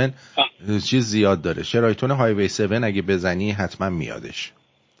 7 چیز زیاد داره. شرایتون هایوی 7 اگه بزنی حتما میادش.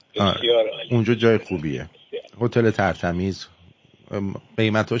 بسیار عالی. اونجا جای خوبیه. هتل ترتمیز،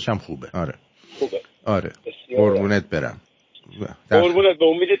 قیمتاش هم خوبه. آره قربونت برم. قربونت، به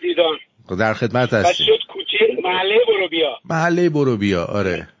امید دیدار. در خدمت هستی. شد کوچه محله برو بیا.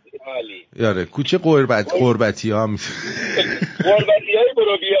 آره عالی. آره کوچه قربتی ها قربتی های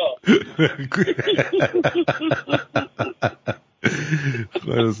برو بیا.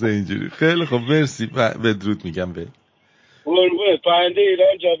 خلاص اینجوری. خیلی خب مرسی، بدرود میگم به قربونت. پرنده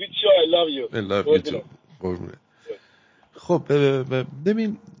ایران جاوید شو. I love you. قربونت. خب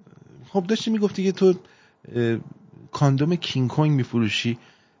ببین، خب داشتی میگفتی که تو کاندوم کینگ کنگ میفروشی،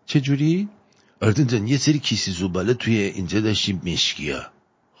 چجوری؟ آرتین جان یه سری کیسه زباله توی اینجا داشتیم مشکیا.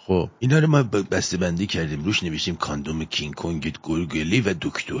 خب اینا رو ما بسته بندی کردیم، روش نوشتیم کاندوم کینگ کنگ گرگلی و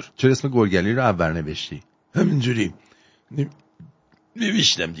دکتر. چرا اسم گرگلی رو اول نوشتی؟ همینجوری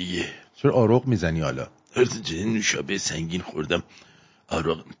نوشتم دیگه. چرا آروغ میزنی حالا؟ آرتین جان نوشابه سنگین خوردم،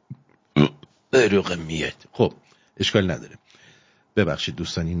 آروغ میاد. خب اشکال نداره، ببخشید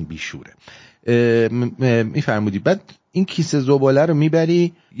دوستان این بیشوره. میفرمودی بعد این کیسه زباله رو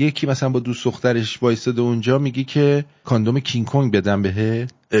میبری، یکی مثلا با دوست دخترش وایساده اونجا، میگی که کاندوم کینگ کنگ بدم بهه.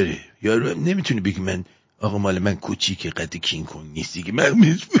 آره یارو نمیتونی بگی من آقا مال من کوچیکه قد کینگ کنگ نیست دیگه، من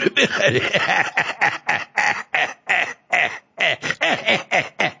مجبوره بخره.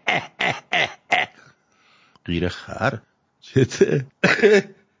 غیر خر چته؟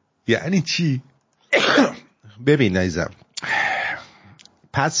 یعنی چی؟ ببین عزیزم،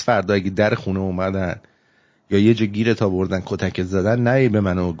 پس فردا اگه در خونه اومدن یا یه جا گیرت آوردن کتک زدن، نه به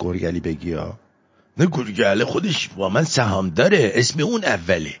منو گرگلی بگی ها. نه گرگله خودش با من سهام داره، اسم اون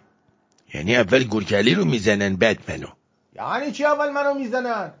اوله. یعنی اول گرگلی رو میزنن بعد منو. یعنی چی اول منو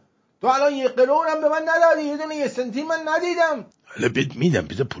میزنن؟ تو الان 1 قرونم به من ندادی، یه دونه 1 سنتی من ندیدم. حالا بهت میدم،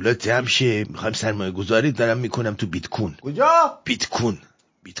 بذار پولا جمع شه. میخوام سرمایه گذاری دارم میکنم تو بیت کوین. کجا؟ بیت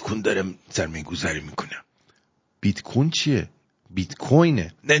کوین دارم سرمایه گذاری میکنم. بیت کوین چیه؟ بیت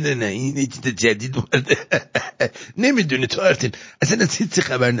کوینه. نه این چیز جدید اومده. نمیدونی تو آرتین، اصلا از هیچ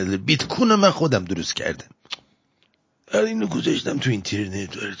خبر نداره. بیت کوین من خودم درست کردم. اینو گذاشتم تو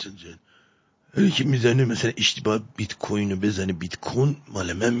اینترنت آرتین جان. هری که میزنه مثلا اشتباه بیت کوین رو بزنه بیت کوین،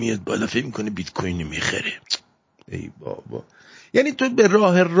 مال من میاد بالا، فکر میکنه بیت کوین میخره. ای بابا، یعنی تو به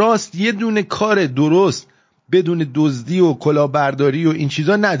راه راست یه دونه کار درست بدون دزدی و کلاهبرداری و این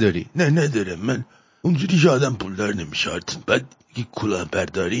چیزا نداری؟ نه ندارم من. اونجوری که آدم پولدار نمیشه آرتین. بعد یه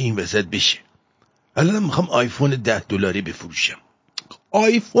کلاهبرداری این وسط بشه. الان میخوام آیفون $10 بفروشم.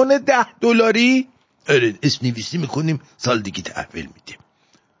 آیفون $10؟ آره، اسم نویسی میکنیم، سال دیگه تحویل میدیم.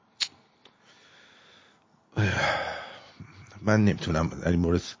 من نمیتونم در این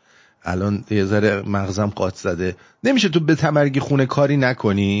مورد، الان یه ذره مغزم قاط زده. نمیشه تو به تمرگی خونه کاری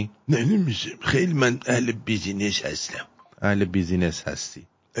نکنی؟ نه نمیشه، خیلی من اهل بیزینس هستم. اهل بیزینس هستی؟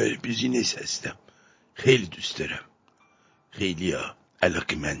 اهل بیزینس هستم، خیلی دوست دارم، خیلی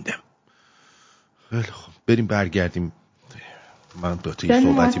علاقه‌مندم. خیلی خب بریم برگردیم، من با تو یه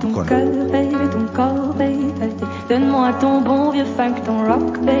صحبتی بکنم. Donne-moi ton bon vieux funk, ton rock,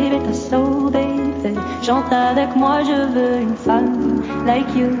 baby, ta soul, baby. Chante avec moi, je veux une femme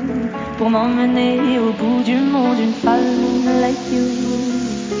like you, pour m'emmener au bout du monde, une femme like you.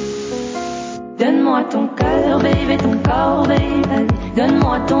 Donne-moi ton cœur, baby, ton corps, baby.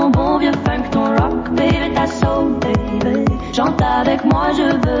 Donne-moi ton bon vieux funk, ton rock, baby, ta soul, baby. Chante avec moi, je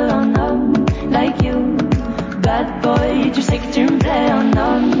veux un homme like you. Bad boy, tu sais que tu me plais, un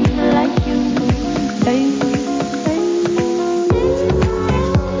homme like you. Hey.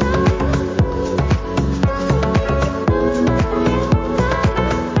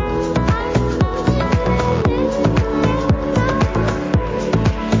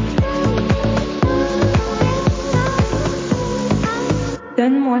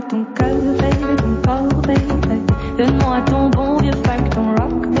 Donne-moi ton cœur, baby, ton corps, baby. Donne-moi ton bon vieux funk, ton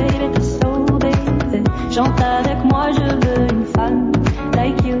rock, baby, ta soul, baby. Chante avec moi, je veux une femme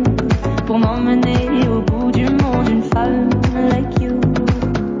like you, pour m'emmener au bout du monde, une femme like you.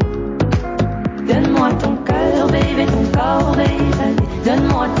 Donne-moi ton cœur, baby, ton corps, baby.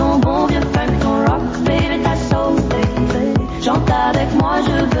 Donne-moi ton bon vieux funk, ton rock, baby, ta soul, baby. Chante avec moi,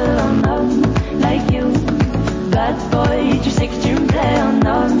 je veux un homme like you. Bad boy, tu sais que tu me plais, un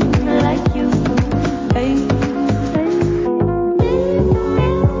homme like you. Hey.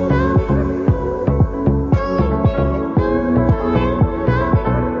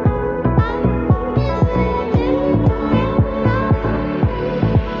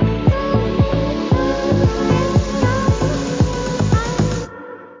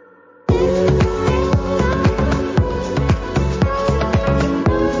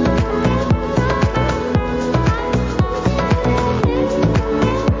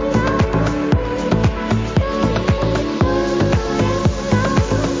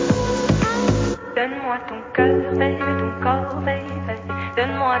 Donne-moi ton cœur, baby, ton corps, baby.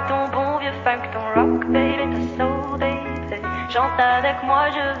 Donne-moi ton bon vieux funk, ton rock, baby, ta soul, baby. Chante avec moi,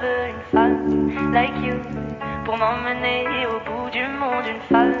 je veux une femme like you, pour m'emmener au bout du monde, une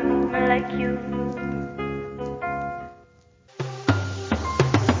femme like you.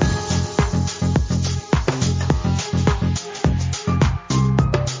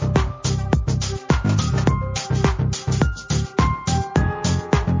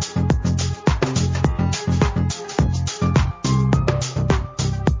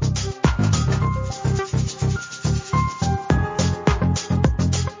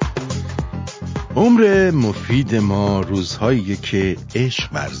 عمر مفید ما روزهایی که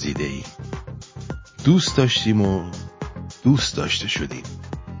عشق ورزیده ایم، دوست داشتیم و دوست داشته شدیم،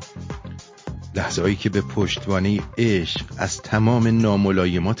 لحظه هایی که به پشتوانه عشق از تمام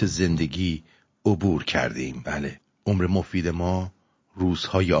ناملایمات زندگی عبور کردیم. بله، عمر مفید ما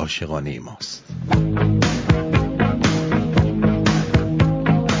روزهای عاشقانه ماست.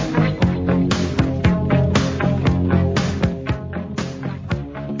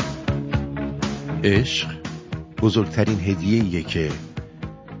 عشق بزرگترین هدیه‌ایه که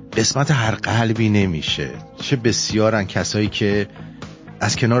قسمت هر قلبی نمیشه. چه بسیارن کسایی که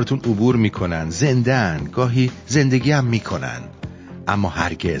از کنارتون عبور میکنن، زنده‌ان، گاهی زندگی هم میکنن، اما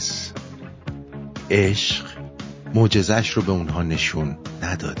هرگز عشق معجزه‌اش رو به اونها نشون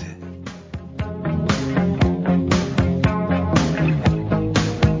نداده.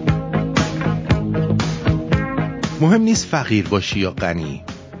 مهم نیست فقیر باشی یا غنی،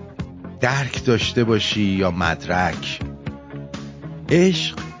 درک داشته باشی یا مدرک.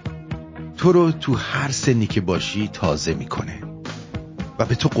 عشق تو رو تو هر سنی که باشی تازه میکنه و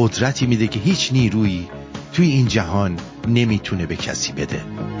به تو قدرتی میده که هیچ نیرویی توی این جهان نمیتونه به کسی بده.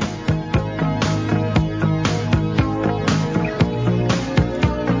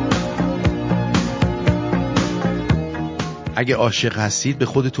 اگه عاشق هستید به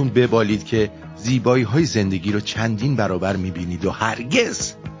خودتون ببالید که زیبایی های زندگی رو چندین برابر میبینید و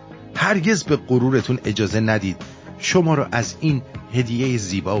هرگز به غرورتون اجازه ندید شما رو از این هدیه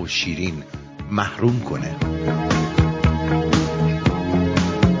زیبا و شیرین محروم کنه.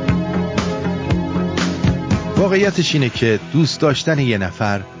 واقعیتش اینه که دوست داشتن یه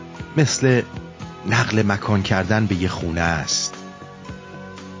نفر مثل نقل مکان کردن به یه خونه است.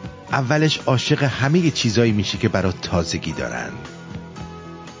 اولش عاشق همه چیزایی میشی که برات تازگی دارن.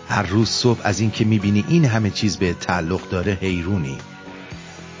 هر روز صبح از این که میبینی این همه چیز به تعلق داره حیرونی.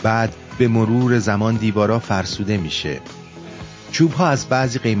 بعد به مرور زمان دیوارا فرسوده میشه، چوبها از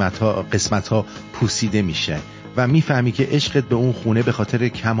بعضی قسمتها پوسیده میشه و میفهمی که عشقت به اون خونه به خاطر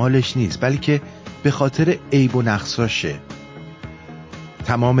کمالش نیست بلکه به خاطر عیب و نقصاشه.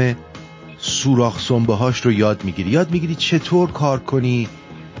 تمام سوراخ سنبه‌هاش رو یاد میگیری چطور کار کنی،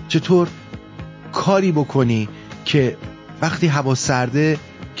 چطور کاری بکنی که وقتی هوا سرده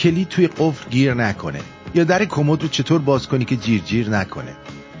کلید توی قفل گیر نکنه یا در کمد رو چطور باز کنی که جیر نکنه.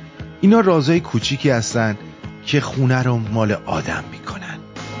 اینا رازای کوچیکی هستن که خونه رو مال آدم میکنن.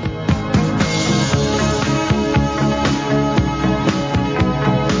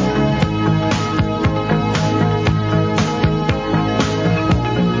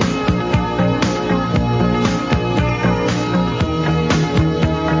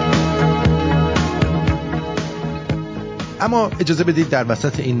 اما اجازه بدید در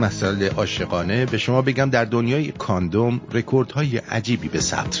وسط این مسئله عاشقانه به شما بگم در دنیای کاندوم رکوردهای عجیبی به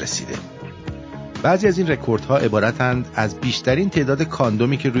ثبت رسیده. بعضی از این رکوردها عبارتند از بیشترین تعداد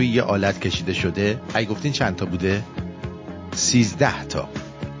کاندومی که روی یه آلت کشیده شده. اگه گفتین چند تا بوده؟ 13 تا.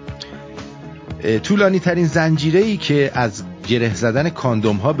 طولانی ترین زنجیره‌ای که از گره زدن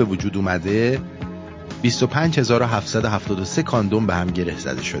کاندوم ها به وجود اومده 25773 کاندوم به هم گره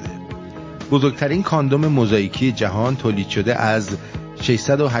زده شده. بزرگترین کاندوم موزاییکی جهان تولید شده از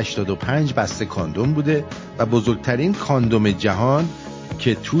 685 بسته کاندوم بوده و بزرگترین کاندوم جهان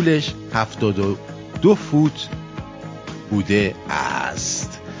که طولش 72 فوت بوده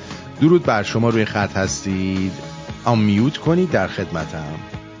است. درود بر شما، روی خط هستید، آنمیوت کنید، در خدمتم.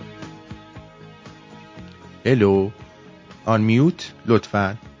 هلو، آنمیوت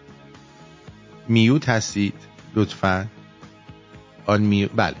لطفاً. میوت هستید لطفاً.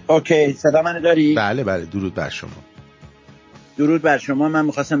 بله. اوکی، صدا منو داری؟ بله درود بر شما. درود بر شما. من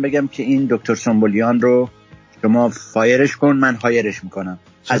میخواستم بگم که این دکتر سنبولیان رو شما فایرش کن، من هایرش میکنم.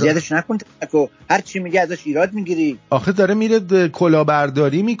 اذیتش نکن، تکو هر چی میگه ازش ایراد میگیری. آخه داره میره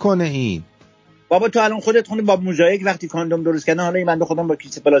کلاهبرداری میکنه این. بابا تو الان خودت خونی با موزاییک وقتی کاندوم درست کردن، حالا این بنده خودم با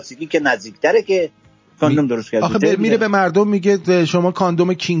کیسه پلاستیکی که نزدیک‌تره که کاندوم درست کرده. آخه میره به مردم میگه شما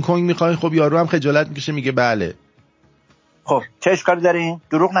کاندوم کینگ کنگ میخوای. خب یارو هم خجالت میکشه میگه بله. خب چه اشکالی داره؟ این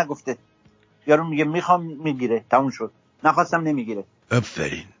دروغ نگفته. یارو میگه میخوام، میگیره، تموم شد. نخواستم نمیگیره.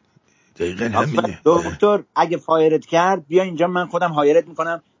 آفرین، دقیقاً همینه. دکتر اگه فایرت کرد بیا اینجا، من خودم هایرت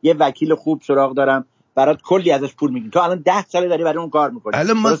میکنم. یه وکیل خوب سراغ دارم برات، کلی ازش پول میگیرم. تو الان 10 ساله داری برای اون کار میکنی.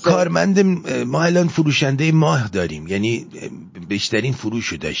 الان ما الان فروشنده ماه داریم، یعنی بیشترین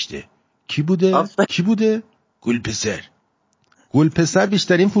فروشو داشته. کی بوده؟ گلپسر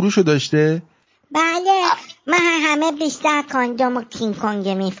بیشترین فروشو داشته؟ بله، من همه بیشتر کاندوم و کینگ کنگ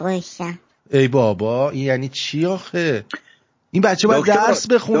میفروشم. ای بابا، این یعنی چی آخه؟ این بچه باید درس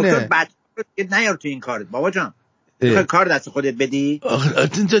بخونه. دکتر بچه نیار تو این کارت بابا جان. کار دست خودت بدی. آخه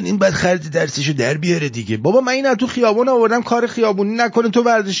آرتین جان این بعد خرج درسشو در بیاره دیگه. بابا من اینا تو خیابون آوردم، کار خیابونی نکنه. تو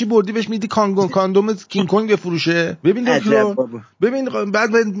ورزشی بردی بهش میدی کاندوم کینگ کنگ بفروشه. ببین دکتر، ببین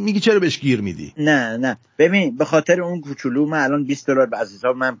بعد میگی چرا بهش گیر میدی. نه ببین، به خاطر اون کوچولو من الان $20 از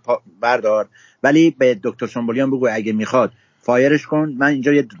حساب من بردار، ولی به دکتر سنبولیان بگو اگه میخواد فایرش کن. من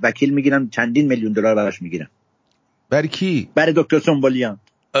اینجا یه وکیل میگیرم، چندین میلیون دلار براش میگیرم. برای کی؟ برای دکتر سنبولیان.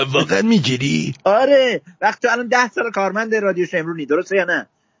 واقعا میگیری؟ آره، وقتی الان 10 سال کارمند رادیو شمرونی، درسته یا نه؟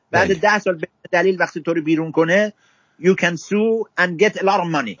 بعد 10 سال به دلیل وقتی تو رو بیرون کنه you can sue and get a lot of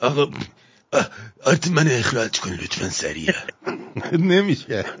money. آقا آرتین منو اخراج کن لطفا سریع.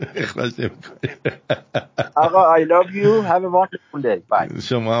 نمیشه، اخراج نمیکنه. آقا I love you, have a wonderful day. Bye.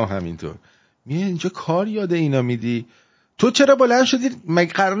 شما هم همینطور. اینجا کار یاد اینا میدی. تو چرا بلند شدی؟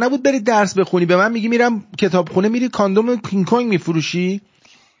 مگه قرار نبود بری درس بخونی؟ به من میگی میرم کتابخونه، میری کاندوم کینگ کنگ میفروشی؟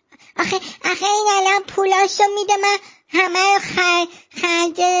 آخه این الان پولاشو میده، من همه رو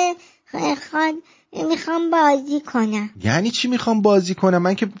خرج میخوام بازی کنم. یعنی چی میخوام بازی کنم؟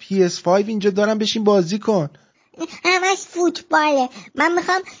 من که PS5 اینجا دارم، بشین بازی کن. همش فوتباله. من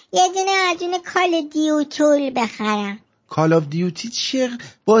میخوام یه دونه کال دیوتول بخرم. کال آف دیوتی چیه؟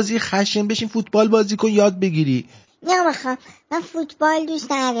 بازی خشن، بشین فوتبال بازی کن یاد بگیری. نمیخوام، من فوتبال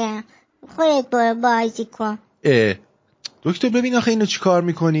دوست ندارم. خودت برو بازی کن. دکتر ببین آخه اینو چی کار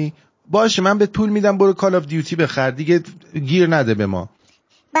میکنی؟ باشه من به پول میدم، برو کال آف دیوتی بخر دیگه، گیر نده به ما.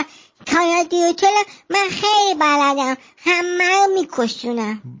 کال آف دیوتی من خیلی بلدم، همه رو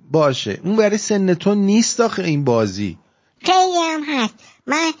میکشونم. باشه اون برای سن تو نیست آخه این بازی. خیلی هم هست.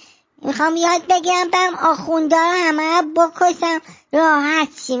 من میخوام یاد بگیرم برم آخونده همه رو بکشم، راحت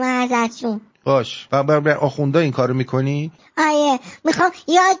شیم ازشون. باش برای آخونده این کارو میکنی؟ آره میخوام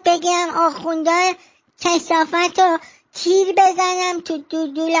یاد بگیرم آخونده کثافت رو تیر بزنم تو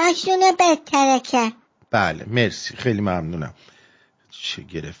دولاشونو بترکه. بله مرسی، خیلی ممنونم. چه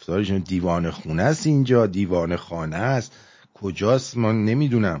گرفتاریشون؟ دیوان خونه است اینجا؟ دیوان خانه است؟ کجاست؟ من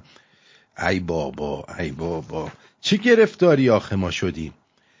نمیدونم. ای بابا چه گرفتاری آخه ما شدیم.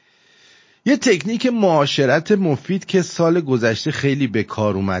 یه تکنیک معاشرت مفید که سال گذشته خیلی به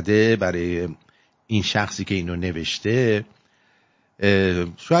کار اومده برای این شخصی که اینو نوشته،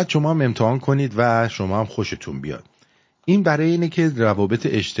 شاید شما هم امتحان کنید و شما هم خوشتون بیاد. این برای اینه که روابط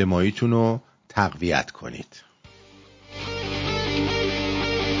اجتماعیتون رو تقویت کنید.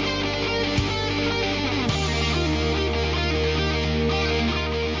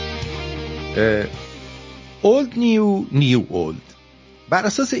 old new old. بر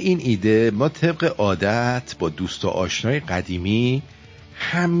اساس این ایده ما طبق عادت با دوست و آشنای قدیمی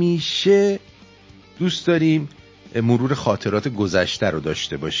همیشه دوست داریم مرور خاطرات گذشته رو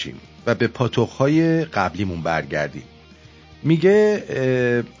داشته باشیم و به پاتوق‌های قبلیمون برگردیم. میگه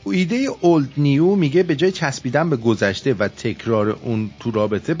ایده اولد نیو میگه به جای چسبیدن به گذشته و تکرار اون تو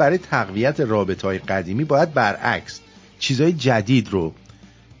رابطه، برای تقویت رابطه‌های قدیمی باید برعکس چیزای جدید رو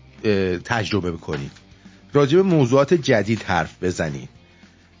تجربه بکنید، راجع به موضوعات جدید حرف بزنید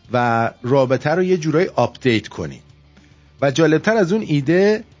و رابطه رو یه جورایی آپدیت کنید. و جالبتر از اون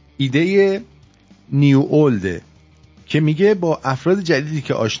ایده نیو اولده که میگه با افراد جدیدی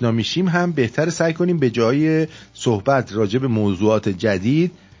که آشنا میشیم هم بهتر سعی کنیم به جای صحبت راجع به موضوعات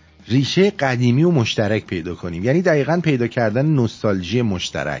جدید ریشه قدیمی و مشترک پیدا کنیم. یعنی دقیقاً پیدا کردن نوستالژی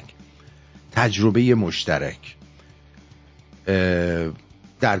مشترک، تجربه مشترک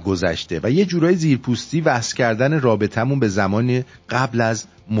در گذشته و یه جورای زیرپوستی وصل کردن رابطمون به زمان قبل از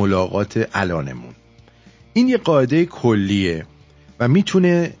ملاقات الانمون. این یه قاعده کلیه و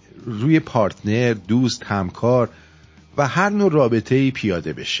میتونه روی پارتنر، دوست، همکار و هر نوع رابطه‌ای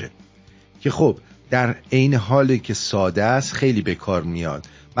پیاده بشه که خب در عین حالی که ساده است خیلی به کار میاد،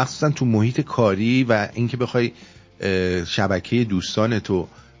 مخصوصا تو محیط کاری و اینکه بخوای شبکه دوستانتو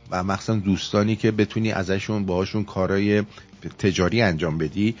و مخصوصا دوستانی که بتونی ازشون باهاشون کارهای تجاری انجام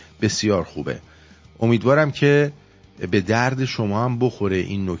بدی بسیار خوبه. امیدوارم که به درد شما هم بخوره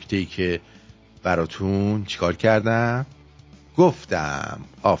این نکته‌ای که براتون چیکار کردم گفتم.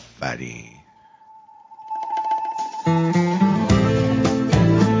 آفرین.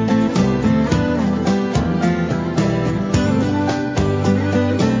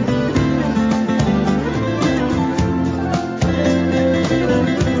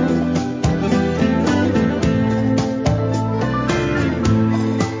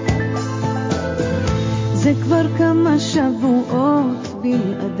 זה כבר כמה שבועות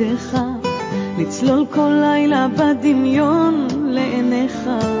בלעדיך, לצלול כל לילה בדמיון לעיניך,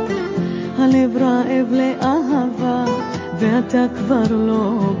 הלב רעב לאהבה ואתה כבר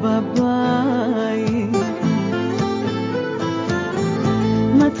לא בבית,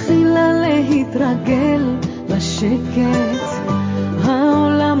 מתחילה להתרגל לשקט,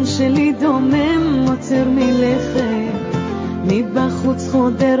 העולם שלי דומם עוצר מלכת, מבחוץ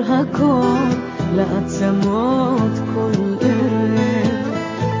חודר הכל לעצמות כל ערב,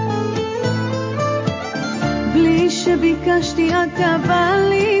 בלי שביקשתי אתה בא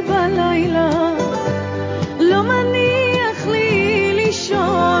לי בלילה, לא מניח לי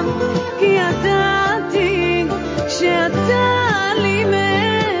לישון, כי ידעתי שאתה לי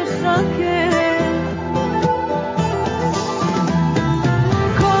מחכה,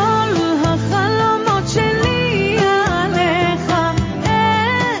 כל החלומות שלי עליך,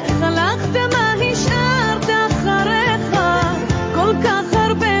 איך הלכת מה השארת אחריך, כל כך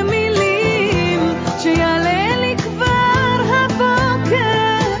הרבה מילים שיעלה לי כבר הבוקר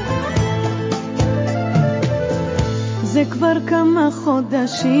כבר כמה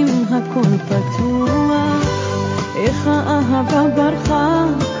חודשים הכל פתוח, איך האהבה ברחה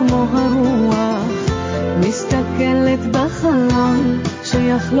כמו הרוח, מסתכלת בחלון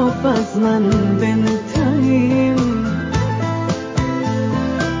שיחלוף הזמן בינתיים,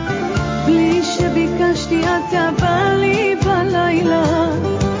 בלי שביקשתי אתה בא לי בלילה,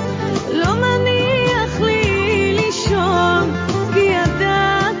 לא מניח לי לישון, כי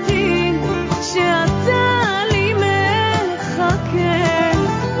ידעתי שאתה לי מחכה,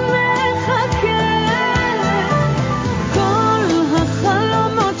 מחכה. כל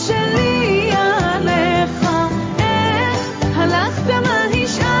החלומות שלי עליך, איך הלכת מה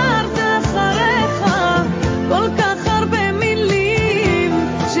השארת אחריך, כל כך הרבה מילים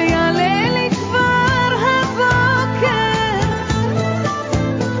שיעלה לי כבר הבוקר,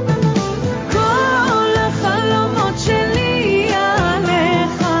 כל החלומות שלי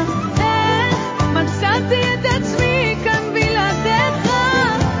עליך, איך מצאתי את עצמי כאן בלעדיך,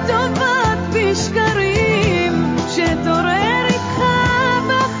 טובת בשקרים שתורר איתך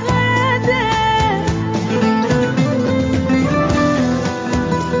בחדר.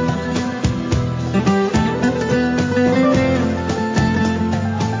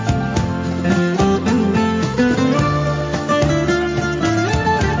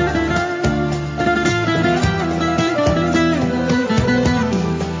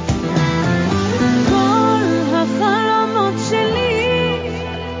 כל החלומות שלי,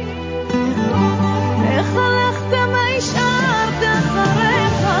 איך הלכת מה השארת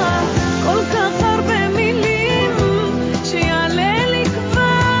אחריך, כל כך הרבה מילים שיעלה לי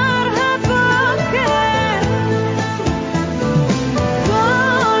כבר הבוקר,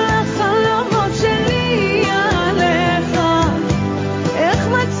 כל החלומות שלי עליך, איך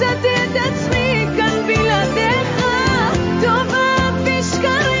מצאתי את עצמי כאן בלעדיך, טובה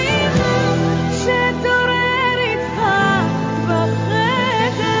בשקרים שתורר איתך בחדר.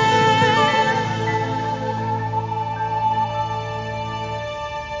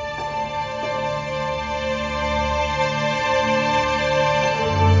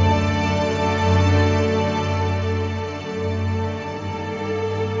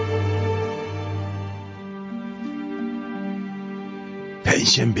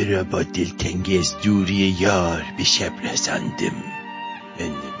 پنجشنبه را با دلتنگی از دوری یار به شب رساندم.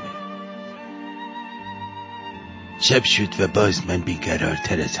 شب شد و باز من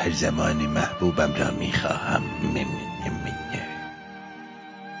بیقرارتر از هر زمان محبوبم را میخواهم.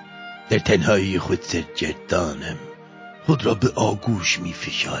 در تنهایی خود سرگردانم، خود را به آغوش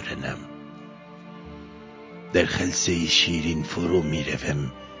میفشارنم، در خلسه شیرین فرو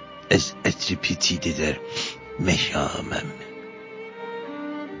میروم، از عطر پیچیده در مشامم،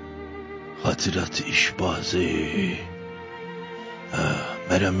 خاطرات اشبازه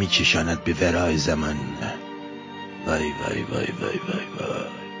مرا میکشاند به ورای زمان. وای وای وای وای وای وای،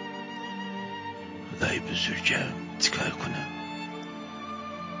 خدای بزرگم چیکار کنم؟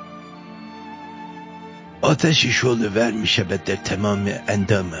 آتش شعله ور می شود در تمام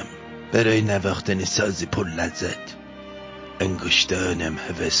اندامم برای نواختن ساز پر لذت. انگشتانم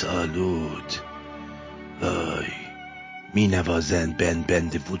هوس آلود وای می نوازند بند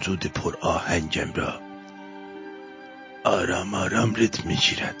بند وجود پر آهنگم را. آرام آرام ریتم می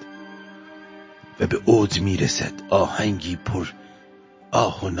گیرد و به اوج می رسد، آهنگی پر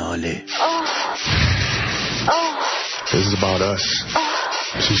آه و ناله. This is about us.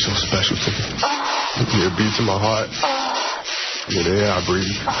 She's so special to me. You're a beat to my heart. You're the air I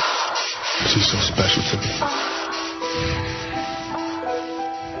breathe. She's so special to me.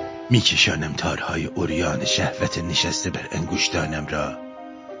 میکشانم تارهای عریان شهوت نشسته بر انگشتانم را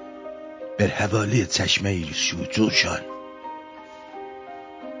بر حوالی چشمه شوجوشان.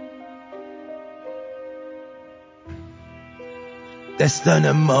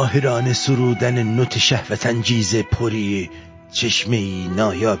 دستانم ماهرانه سرودن نوت شهوت انگیز پری چشمه‌ای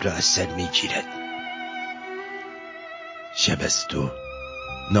نایاب را از سر میگیرد. شب است و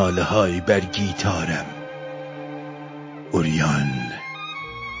ناله های بر گیتارم. عریان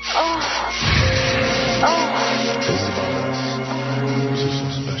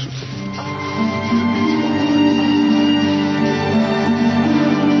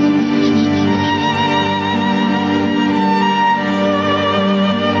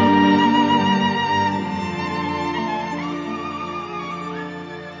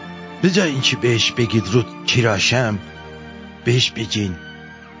به جای اینکه بهش بگید رو کراشم، بهش بگین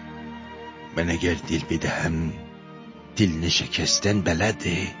من اگر دل بدهم دل نشکستن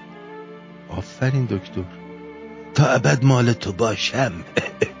بلده. آفرین دکتر، تا ابد مال تو باشم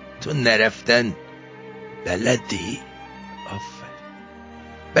تو نرفتن بلدی. آفرین.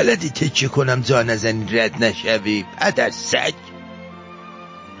 بلدی تکیه کنم جا نزنی رد نشوی پدر سگ.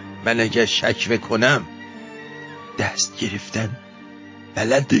 من اگر شکوه کنم دست گرفتن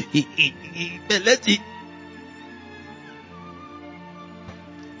بلدی.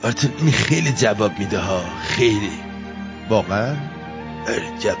 آرتین این خیلی جواب میده ها، خیلی واقعا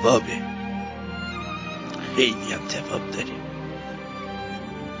جوابه، خیلی هم جواب داره.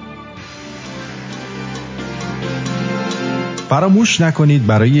 فراموش نکنید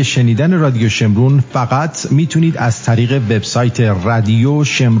برای شنیدن رادیو شمرون فقط میتونید از طریق وبسایت رادیو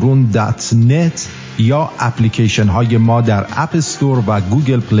شمرون.net یا اپلیکیشن های ما در اپ استور و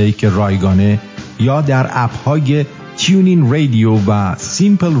گوگل پلی که رایگانه یا در اپ های تیونین رادیو و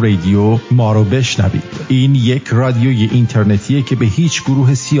سیمپل رادیو ما رو بشنوید. این یک رادیوی اینترنتیه که به هیچ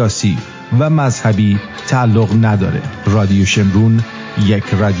گروه سیاسی و مذهبی تعلق نداره. رادیو شمرون یک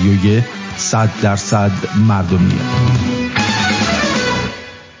رادیوی 100% مردمیه.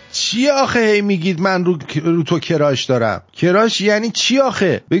 چی آخه هی میگید من رو تو کراش دارم؟ کراش یعنی چی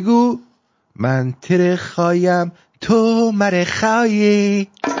آخه؟ بگو. من تره خوایم تو مره خواهی.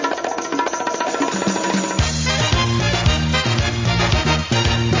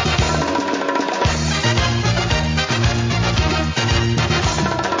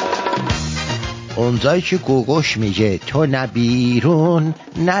 اونجایی که گوگوش میگه تو نه بیرون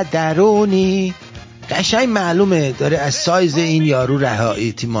نه درونی، قشنگ معلومه داره از سایز این یارو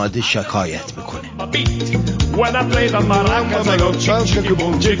رهایتی ماده شکایت میکنه. When I play the maracas I go chick chicky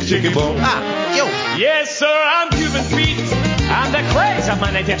boom chick chicky boom. Yo. Yes sir, I'm Cuban Pete. I'm the craze of my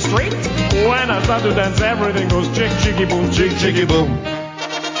native street. When I start to dance everything goes chick chicky boom chick chicky boom.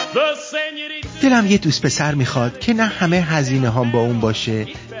 دلم یه دوست پسر میخواد که نه همه هزینه هم با اون باشه،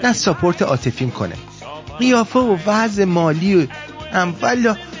 نه ساپورت عاطفیم کنه. قیافه و وضع مالی هم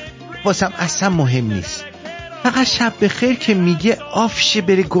والا واسم اصلا مهم نیست. فقط شب بخیر که میگه آفشه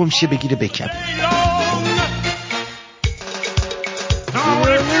بره گمشه بگیره بکن.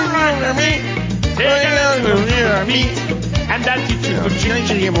 And I'll teach you to chick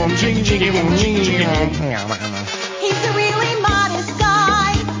chicky boom chick chicky boom chick chicky boom. He's a really modest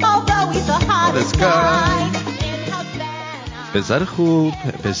guy, although he's the hottest guy. پسر خوب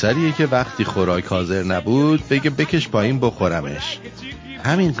پسریه که وقتی خوراک حاضر نبود بگه بکش پایین بخورمش.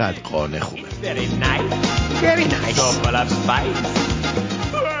 همینقدر قانه خوبه.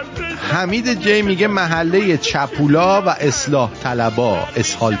 حمید جی میگه محله چپولا و اصلاح طلبا،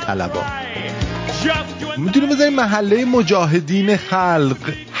 اسهال طلبا. میتونی بذاری محله مجاهدین حلق.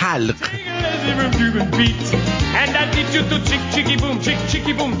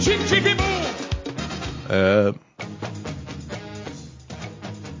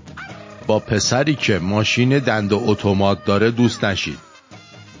 با پسری که ماشین دنده اتومات داره دوست نشید.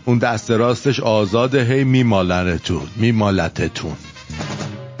 اون دست راستش آزاده، هی میمالتتون.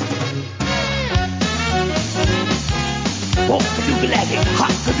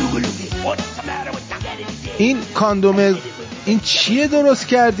 این کاندومه، این چیه درست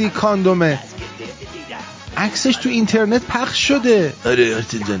کردی کاندومه؟ عکسش تو اینترنت پخش شده. آره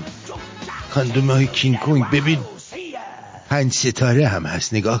آرتین جان، کاندومه های کینگ کونگ ببین 5 ستاره هم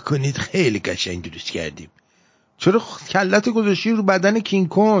هست، نگاه کنید خیلی قشنگ درست کردیم. چرا کلت گذاشتی رو بدن کینگ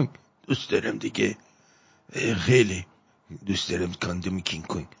کونگ؟ دوست دارم دیگه، خیلی دوست دارم کاندوم کینگ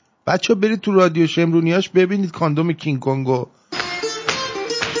کونگ. بچه برید تو رادیو شمرونیاش ببینید کاندوم کینگ کونگو.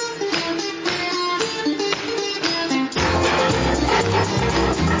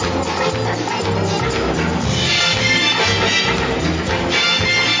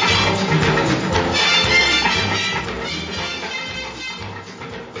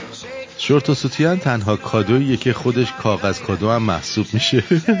 شورت و سوتیان تنها کادوییه که خودش کاغذ کادو هم محسوب میشه.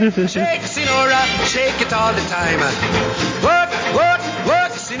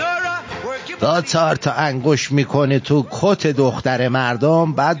 تا 4 تا انگوش میکنه تو کت دختر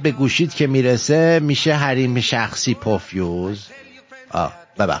مردم، بعد به گوشید که میرسه میشه حریم شخصی پوفیوز.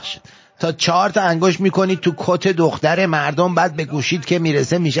 ببخشید، تا 4 تا انگوش میکنی تو کت دختر مردم، بعد به گوشید که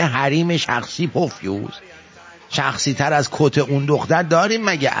میرسه میشه حریم شخصی پوفیوز. شخصی تر از کت اون دختر داریم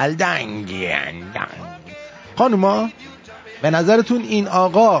مگه؟ الدنگ خانوما به نظرتون این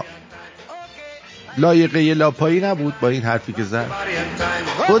آقا لایقه یه لاپایی نبود با این حرفی که زد؟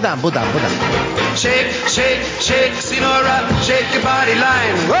 بودم Shake, shake, shake, Sinora, shake your body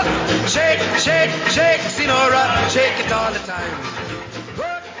line. Shake, shake, shake, Sinora, shake it all the time.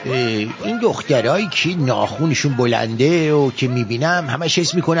 این دخترهایی که ناخونشون بلنده و که میبینم همش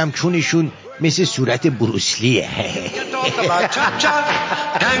حس میکنم چونشون مثل صورت بروسلیه.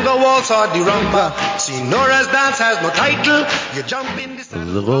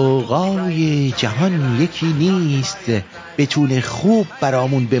 غوغای جهان یکی نیست، بتونه خوب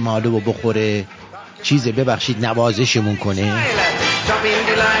برامون بماله و بخوره، چیزه ببخشید نوازشمون کنه. Jump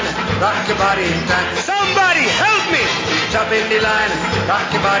in the line, rock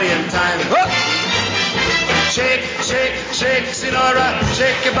your body in time. Whoop! Shake, shake, shake, Sinora,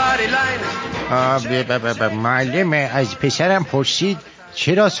 shake your body line. معلم از پسرم پرسید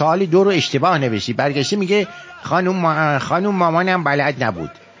چرا سوال 2 رو اشتباه نوشتی. برگشته میگه خانوم مامانم بلد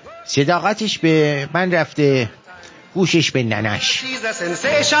نبود. صداقتش به من رفته، گوشش به ننش.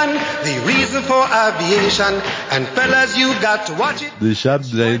 دیشب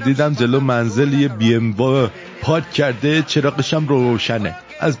دیدم جلو منزل یه BMW پارک کرده، چراغشم روشنه.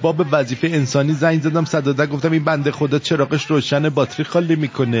 از باب وظیفه انسانی زنگ زدم 110، گفتم این بنده خدا چراغش روشنه باتری خالی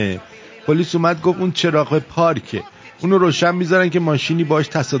میکنه. پلیس اومد گفت اون چراغ پارکه، اونو روشن میذارن که ماشینی باش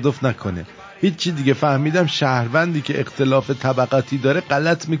تصادف نکنه. هیچی دیگه. فهمیدم شهروندی که اختلاف طبقاتی داره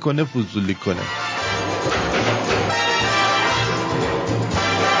غلط میکنه، فضولی کنه.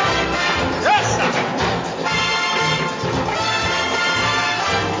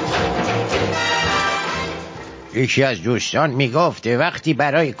 یکی از دوستان میگفته وقتی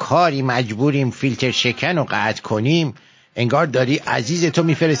برای کاری مجبوریم فیلتر شکن رو قطع کنیم، انگار داری عزیز تو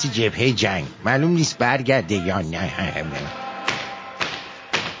میفرستی جبهه جنگ، معلوم نیست برگرده یا نه.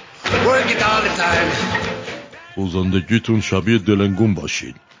 زندگیتون شبیه دلنگون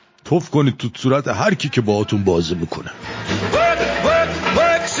باشید، توف کنید تو صورت هر کی که باهاتون بازی میکنه.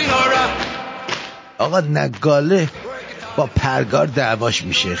 آقا نگاله با پرگار دعواش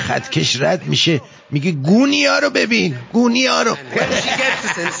میشه، خطکش رد میشه، میگه گونیا رو ببین، گونیا رو.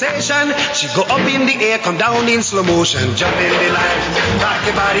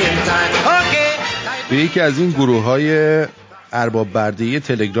 به یکی از این گروه‌های ارباب بردهی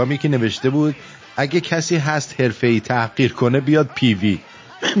تلگرامی که نوشته بود اگه کسی هست حرفه‌ای تحقیر کنه بیاد پیوی،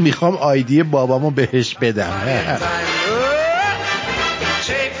 میخوام آیدی بابامو بهش بدم.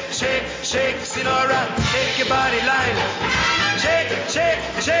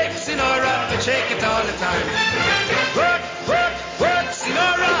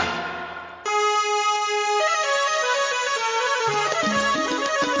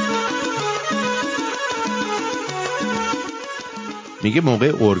 میگه موقع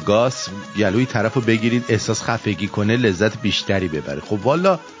اورگاسم گلوی طرفو بگیرید احساس خفگی کنه لذت بیشتری ببره. خب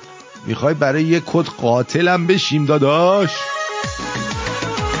والا میخوای برای یه کد قاتلم بشیم داداش؟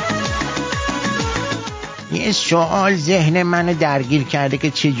 یه سوال ذهن منو درگیر کرده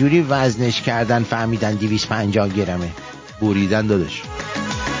که چجوری وزنش کردن فهمیدن 250 گرمه. بریدن داداش.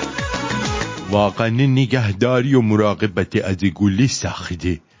 واقعا نگهداری و مراقبت از گولی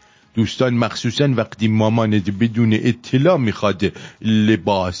سخته دوستان، مخصوصا وقتی مامانت بدون اطلاع میخواد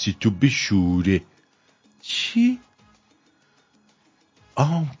لباسی تو بشوره. چی؟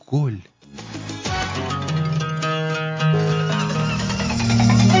 گل.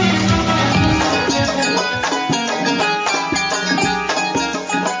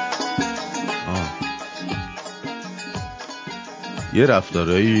 یه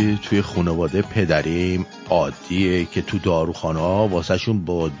رفتارایی توی خانواده پدریم عادیه که تو داروخانه ها واسه شون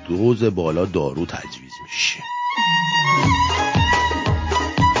با دوز بالا دارو تجویز میشه.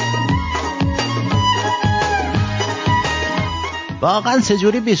 واقعا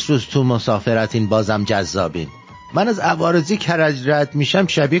چجوری 20 روز تو مسافرتین بازم جذابین؟ من از عوارضی کرج رد میشم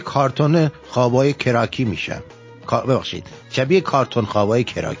شبیه کارتون خوابای کراکی میشم. ببخشید شبیه کارتون خوابای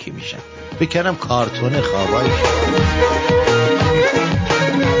کراکی میشم. بکنم کارتون خوابای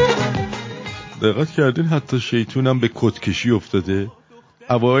دقت کردین حتی شیطونم به کتکشی افتاده؟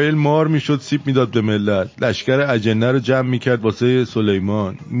 اوایل مار میشد سیب میداد به ملت، لشکر اجنه رو جمع میکرد واسه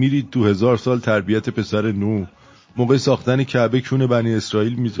سلیمان، میرید تو 1000 سال تربیت پسر نوح، موقع ساختن کعبه کون بنی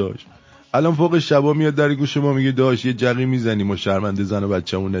اسرائیل میذاشت. الان فوق شبا میاد در گوش ما میگه داش یه جقی میزنیم و شرمنده زن و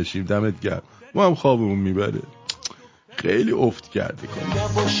بچه‌مون نشیم، دمت گرم. ما هم خوابمون میبره. خیلی افت کرده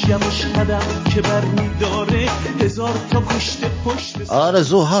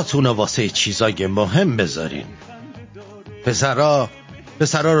آرزوهاتون واسه چیزای مهم بذارین.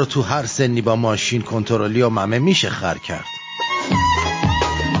 پسرا رو تو هر سنی با ماشین کنترلی و ممه میشه خر کرد.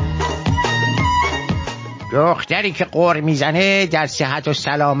 دختری که قور میزنه در صحت و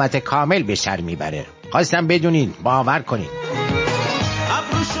سلامت کامل به سر میبره. خواستم بدونین، باور کنین.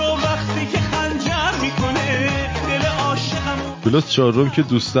 کلاس 4 که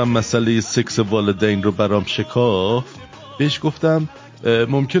دوستم مسئله سکس والدین رو برام شکاف، بهش گفتم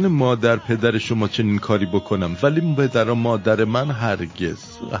ممکنه مادر پدر شما چنین کاری بکنم، ولی پدر و مادر من هرگز.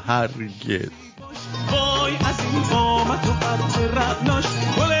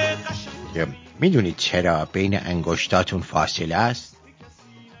 میدونید چرا بین انگشتاتون فاصله است؟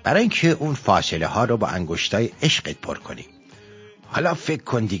 برای اینکه اون فاصله ها رو با انگشتای عشقت پر کنی. حالا فکر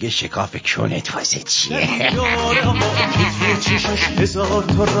کن دیگه شکاف کونت واسه چیه؟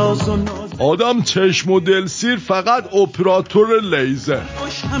 آدم چشم و دل سیر فقط اپراتور لیزر.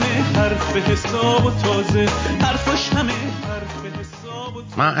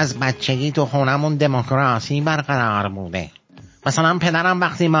 ما از بچگی تو خونمون دموکراسی برقرار بوده. مثلا پدرم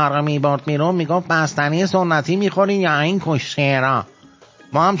وقتی ما رو میبرد بیرون میگفت بستنی سنتی میخوری یا این کشتیرا.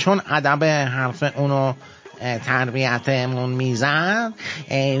 ما هم چون ادب حرف اونو تربیتمون میزد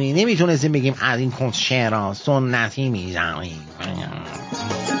نمیتونستیم بگیم از این کشتیرا سنتی میزنیم.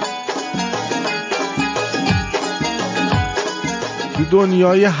 تو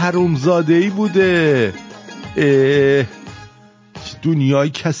دنیای حرومزاده‌ای بوده، دنیای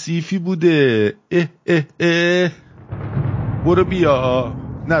کثیفی بوده. برو بیا،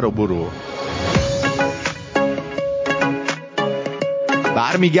 نرو برو.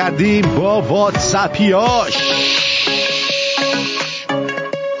 برمیگردیم با واتساپیاش.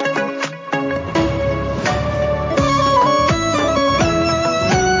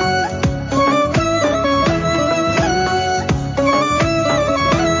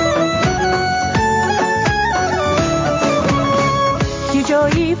 یه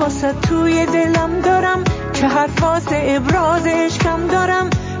جایی واسه توی دلم دارم که حرف واسه ابراز عشقم دارم.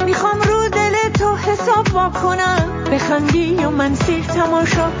 میخوام رو دل تو حساب واکنم، بخندی و من سیر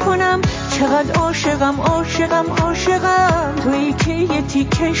تماشا کنم. چقدر عاشقم تویی که یه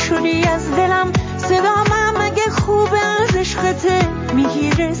تیکه شدی از دلم. صدام اگه خوبه از عشقته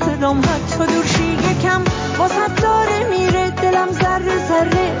میگیره صدام حتی دورشی یکم. واسه داره میره دلم ذره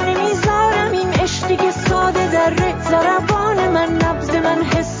ذره، نمیذارم این عشق دیگه ساده دره. ضربان من نبض من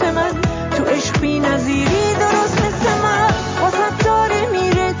حس من تو عشق بی نظیری درست مثل من. واسه داره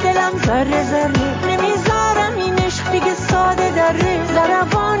میره دلم ذره ذره، نمیذارم این عشق دیگه ساده دره.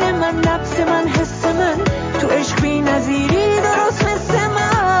 ضربان من نبض من حس من تو عشق بی نظیری درست مثل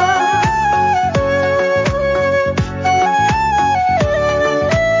من.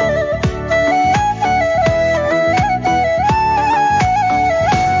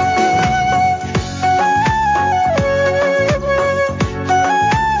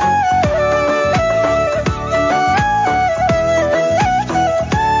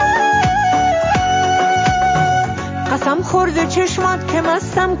 خورده چشمات که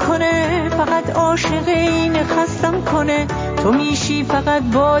مستم کنه، فقط عاشق این خستم کنه. تو میشی فقط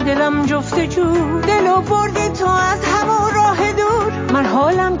با دلم جفتجو، دلو بردی تو از همون راه دور. من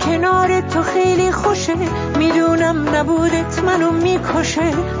حالم کنار تو خیلی خوشه، میدونم نبودت منو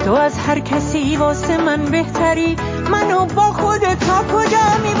میکشه. تو از هر کسی واسه من بهتری، منو با خودت تا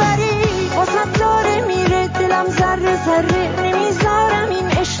کجا میبری. واسه داره میره دلم ذره ذره، نمیذارم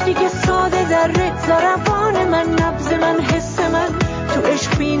این عشق دیگه ساده دره. ضربان من نبض من حس من تو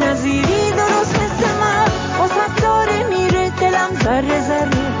عشق بی نظیری درست مثل من. واسه داره میره دلم ذره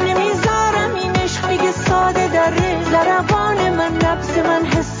ذره، نمیذارم این عشق دیگه ساده دره. ضربان من نبض من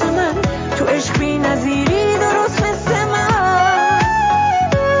حس من تو عشق بی نظیری درست مثل من.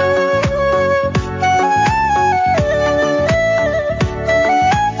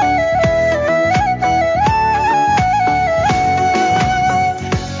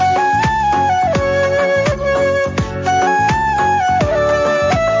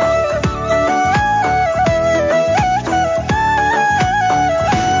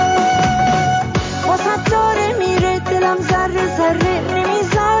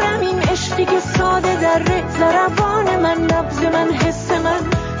 ضربان من نبض من حس من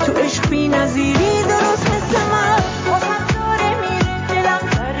تو عشق بی نظیری درست مثل من. واسه داره میره دلم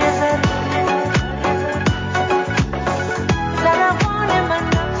ذره ذره، ضربان من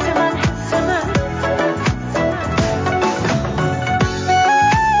نبض من حس من.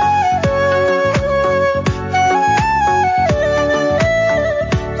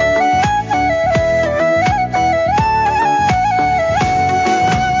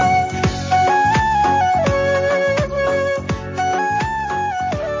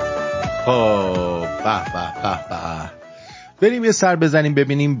 بریم یه سر بزنیم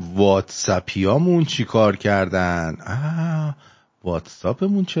ببینیم واتساپیامون چی کار کردن.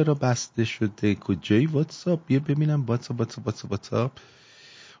 واتساپمون چرا بسته شده؟ کجایی واتساپ؟ بیا ببینم واتساپ.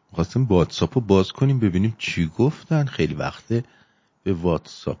 خواستم واتساپو باز کنیم ببینیم چی گفتن. خیلی وقته به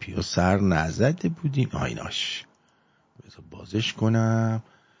واتساپیا سر نزده بودیم. ایناش بذار بازش کنم.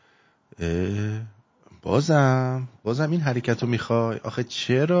 بازم این حرکت رو میخوای؟ آخه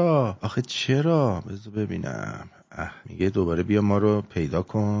چرا؟ بذار ببینم. میگه دوباره بیا ما رو پیدا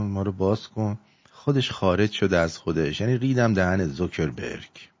کن، ما رو باز کن. خودش خارج شده از خودش. یعنی ریدم دهن زاکربرگ.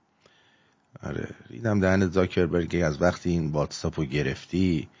 آره ریدم دهن زاکربرگ. از وقتی این واتساپ رو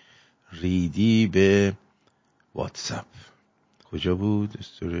گرفتی ریدی به واتساپ. کجا بود؟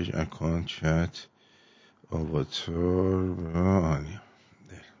 استوریج، اکانت، چت، آواتار.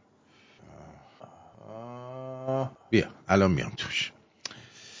 بیا الان میام توش.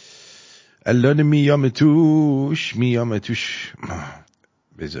 الان میام توش.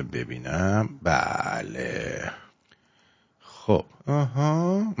 بذار ببینم. بله خب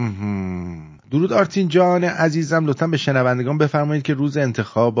درود آرتین جان عزیزم. لطفا به شنوندگان بفرمایید که روز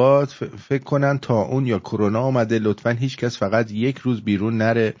انتخابات فکر کنن طاعون یا کرونا اومده. لطفا هیچ کس فقط یک روز بیرون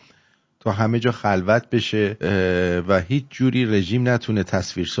نره تا همه جا خلوت بشه و هیچ جوری رژیم نتونه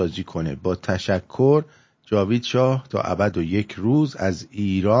تصویرسازی کنه. با تشکر، جاوید شاه تا ابد و یک روز از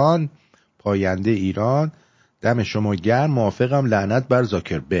ایران. پاینده ایران. دم شما گرم. موافقم. لعنت بر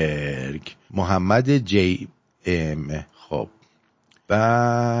زاکربرگ. محمد جی ام. خب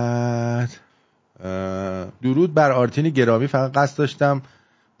بعد درود بر آرتین گرامی. فقط قصد داشتم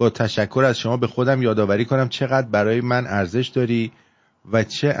با تشکر از شما به خودم یادآوری کنم چقدر برای من ارزش داری و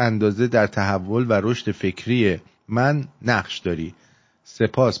چه اندازه در تحول و رشد فکری من نقش داری.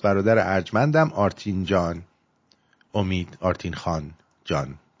 سپاس برادر ارجمندم. آرتین جان. امید آرتین خان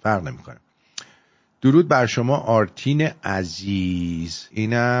جان فرق نمیکنه. درود بر شما آرتین عزیز.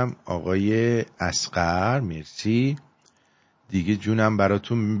 اینم آقای اصغر. مرسی دیگه. جونم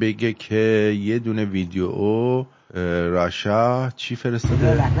براتون بگه که یه دونه ویدیو راشا چی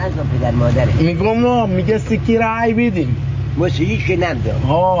فرستاده؟ رحمت پدر مادره. میگه سکی رای بیدیم. موسیقی که نمیدم.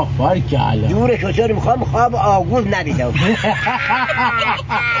 بارکالله. دور شطور میخوام خواب آگوز ندیدم.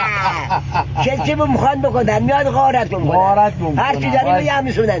 چه میخوان بکنن میاد غارتون کنن. هر چی داری میگم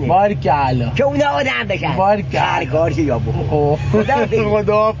میسوننی. بارکالله. که اونا آدم بشن. بارکالله. کارتی یا بکن.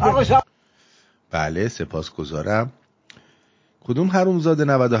 خدا. بله سپاسگزارم. کدوم حرومزاده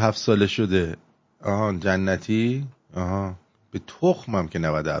 97 ساله شده؟ جنتی. به تخمم که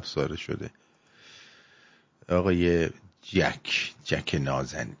 97 ساله شده. آقای جک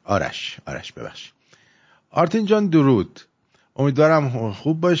نازن. آرش ببخش. آرتین جان درود. امیدوارم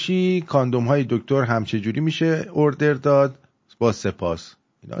خوب باشی. کاندوم های دکتر هم چجوری میشه اوردر داد؟ با سپاس.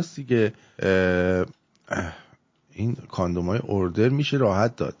 ایناست دیگه. این کاندوم های اوردر میشه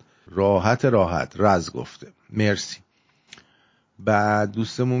راحت داد. راحت رز گفته. مرسی. بعد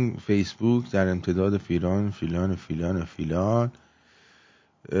دوستمون فیسبوک در امتداد فیلان.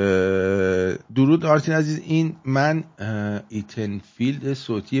 درود آرتین عزیز. این من ایتن فیلد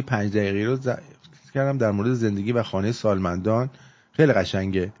صوتی 5 دقیقه‌ای رو کردم در مورد زندگی و خانه سالمندان. خیلی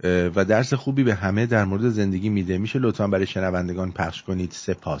قشنگه و درس خوبی به همه در مورد زندگی میده. میشه لطفاً برای شنوندگان پخش کنید؟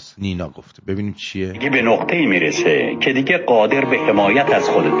 سپاس. نینا گفته. ببینیم چیه. دیگه به نقطه‌ای میرسه که دیگه قادر به حمایت از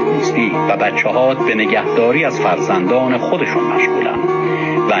خودت نیستی و بچه‌هات به نگهداری از فرزندان خودشون مشغولن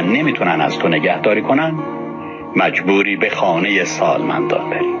و نمیتونن از تو نگهداری کنن. مجبوری به خانه سالمندان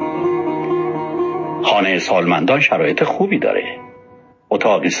بری. خانه سالمندان شرایط خوبی داره.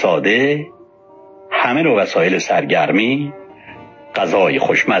 اتاقی ساده، همه نوع وسایل سرگرمی، غذای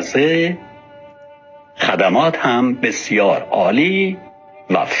خوشمزه، خدمات هم بسیار عالی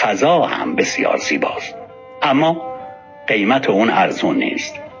و فضا هم بسیار زیباست. اما قیمت اون ارزون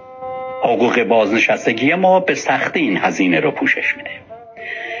نیست. حقوق بازنشستگی ما به سختی این هزینه رو پوشش میده.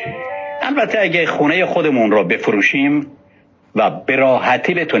 البته اگه خونه خودمون رو بفروشیم و به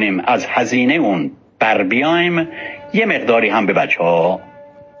راحتی بتونیم از هزینه اون بر بیایم، یه مقداری هم به بچه‌ها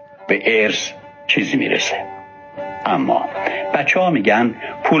به ارث چیزی میرسه. اما بچه‌ها میگن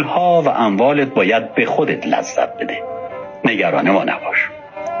پولها و اموالت باید به خودت لذت بده. نگران ما نباش.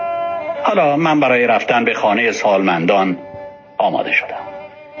 حالا من برای رفتن به خانه سالمندان آماده شدم.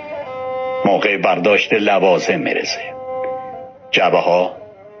 موقع برداشت لوازم میرسه. جعبه ها،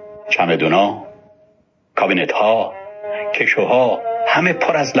 چمدونا، کابینت ها، کشوها همه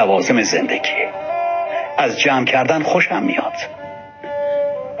پر از لوازم زندگی. از جمع کردن خوشم میاد.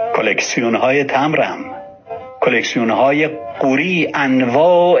 کلکسیون های تمرم، کلکسیون های قوری،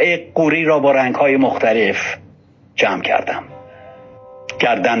 انواع قوری را با رنگ های مختلف جمع کردم.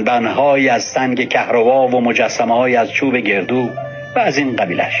 گردنبند های از سنگ کهربا و مجسمه های از چوب گردو و از این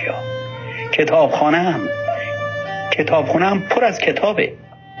قبیل اشیا. کتابخونه‌ام پر از کتابه.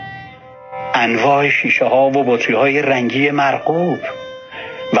 انواع شیشه ها و بطری های رنگی مرغوب.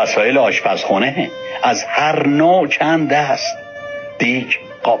 وسایل آشپزخانه از هر نوع چند دست. دیگ،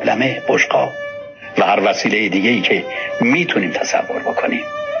 قابلمه، بشقاب و هر وسیله دیگه‌ای که میتونیم تصور بکنیم.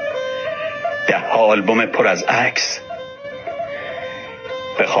 10 آلبوم پر از عکس.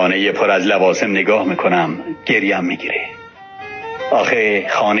 به خانه پر از لوازم نگاه میکنم، گریم میگیره. آخه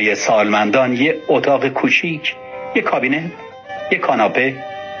خانه سالمندان یه اتاق کوچیک، یه کابینت، یه کاناپه،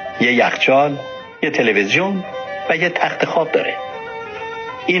 یه یخچال، یه تلویزیون و یه تخت خواب داره.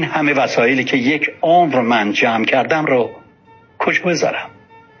 این همه وسایلی که یک عمر من جمع کردم رو کجا بذارم؟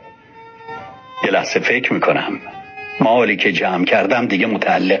 یه لحظه فکر میکنم مالی که جمع کردم دیگه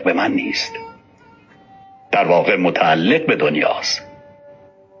متعلق به من نیست، در واقع متعلق به دنیاست.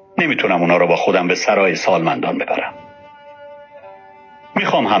 نمیتونم اونا رو با خودم به سرای سالمندان ببرم.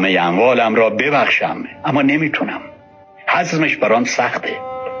 میخوام همه اموالم را ببخشم اما نمیتونم، هضمش برام سخته.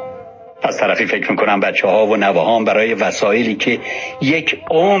 از طرفی فکر میکنم بچه ها و نوهام برای وسایلی که یک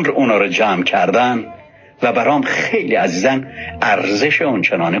عمر اونا رو جمع کردن و برام خیلی عزیزن ارزش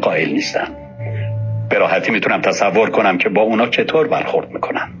اونچنانه قائل نیستن. به راحتی میتونم تصور کنم که با اونا چطور برخورد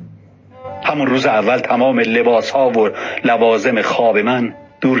میکنن. همون روز اول تمام لباس ها و لوازم خواب من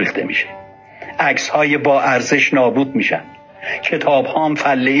دور ریخته میشه. عکس های با ارزش نابود میشن. کتاب هام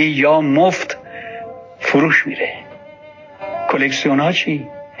فله‌ای یا مفت فروش میره. کلکسیون ها چی؟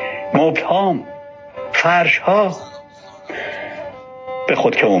 مبل هام، فرش ها. به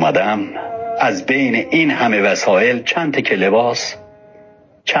خود که اومدم از بین این همه وسایل چند تکه لباس،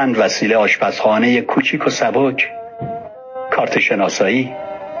 چند وسیله آشپزخانه کوچیک و سبک، کارت شناسایی،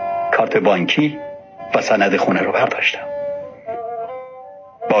 کارت بانکی و سند خونه رو برداشتم.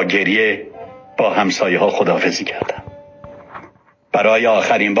 با گریه با همسایه ها خداحافظی کردم. برای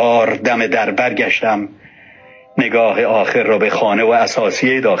آخرین بار دم در برگشتم، نگاه آخر را به خانه و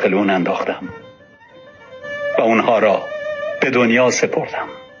اساسیه داخل اون انداختم و اونها را به دنیا سپردم.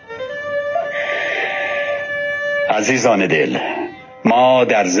 عزیزان دل، ما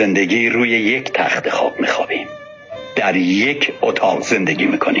در زندگی روی یک تخت خواب میخوابیم، در یک اتاق زندگی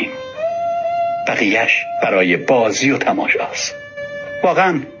میکنیم، بقیهش برای بازی و تماشاست.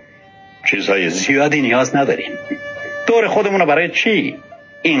 واقعا چیزهای زیادی نیاز نداریم. دور خودمون رو برای چی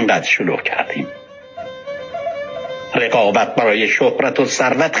اینقدر شلوغ کردیم؟ رقابت برای شهرت و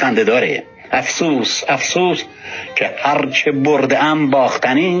ثروت خنده داره. افسوس افسوس که هرچه بردم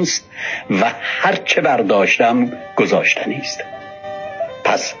باختنی است و هرچه برداشتم گذاشتنی است.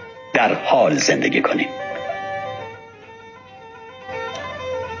 پس در حال زندگی کنیم.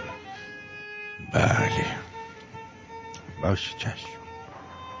 بله باشه چشم.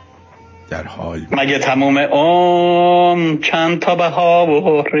 در حال مگه تموم چند تا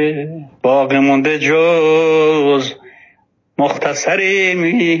بهاره باقی مونده جز مختصری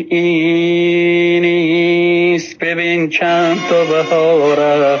نیست. ببین چند تا بهار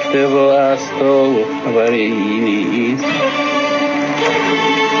رفته و از تو خبری نیست.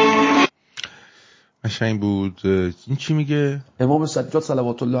 قشنگ بود. این چی میگه؟ امام سجاد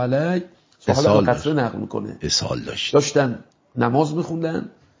صلوات الله علیه صحابه قصر نقل میکنه اسهال داشتن نماز میخوندن،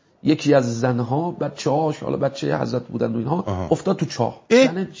 یکی از زنها بچه‌هاش، حالا بچه حضرت بودن و اینها، افتاد تو چاه.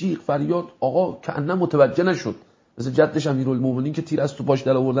 زن جیغ فریاد، آقا کأنه متوجه نشد، مثل جدش امیرالمومنین که تیر از تو پاش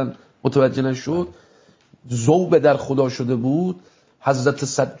در آوردن متوجه نشد. ذوب در خدا شده بود. حضرت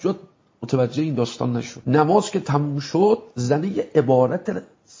سجاد متوجه این داستان نشد. نماز که تموم شد، زنه یه عبارت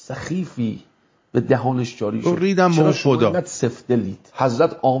سخیفی به دهانش جاری شد. ریدم به خدا. اینقدر سفتلید.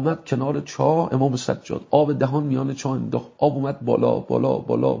 حضرت آمد کنار چاه امام سجاد، آب دهان میان چاه انداخت، آب اومد بالا بالا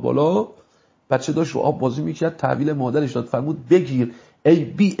بالا بالا. بچه داشت رو آب بازی میکرد، تحویل مادرش داد، فرمود بگیر ای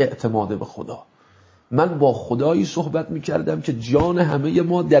بی اعتماده به خدا، من با خدایی صحبت میکردم که جان همه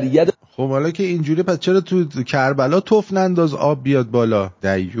ما در ید. خب حالا که اینجوری پس چرا تو کربلا توف ننداز آب بیاد بالا؟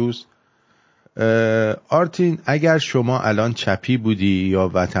 دیوز. آرتین اگر شما الان چپی بودی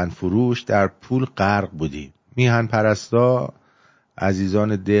یا وطن فروش، در پول غرق بودی. میهن پرستا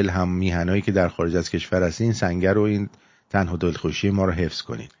عزیزان دل، هم میهنایی که در خارج از کشور هستین، سنگر و این تنها دلخوشی ما رو حفظ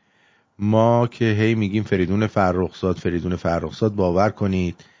کنید. ما که هی میگیم فریدون فرخزاد، باور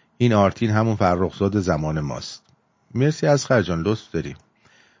کنید این آرتین همون فرخزاد زمان ماست. مرسی از خرجان، لطف داریم.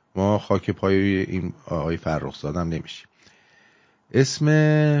 ما خاک پای این آقای فرخزاد هم نمیشیم.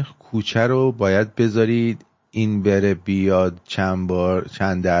 اسم کوچه رو باید بذارید این بره بیاد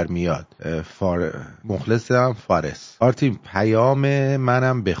چند در میاد. مخلصم فارس. آرتین پیام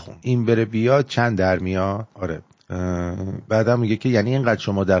منم بخون، این بره بیاد چند در میاد. آره. بعدم میگه که یعنی اینقدر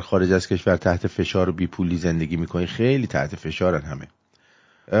شما در خارج از کشور تحت فشار و بی پولی زندگی میکنی؟ خیلی تحت فشارن همه.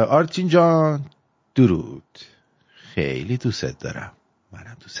 آرتین جان درود، خیلی دوست دارم.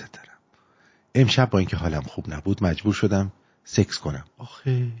 منم دوست دارم. امشب با اینکه حالم خوب نبود مجبور شدم سکس کنم.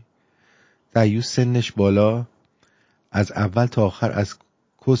 آخه دیوز سنش بالا، از اول تا آخر از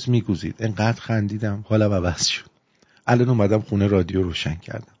کس میگوزید. انقدر خندیدم حالم عوض شد. الان اومدم خونه رادیو روشن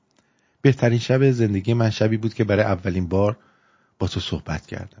کردم. بهترین شب زندگی من شبی بود که برای اولین بار با تو صحبت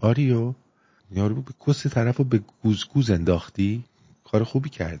کردم. آریو یارو به کس طرفو به گوزگوز انداختی، کار خوبی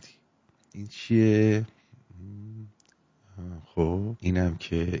کردی. این چیه؟ خب اینم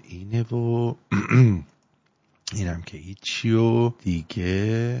که اینه و اینم که هیچی و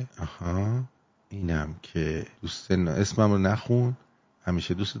دیگه. آها اینم که دوست اسمم رو نخون،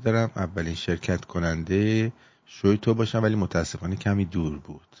 همیشه دوست دارم اولین شرکت کننده شوی تو باشم ولی متاسفانه کمی دور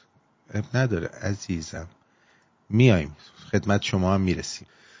بود. اب نداره عزیزم، میایم خدمت شما هم میرسیم.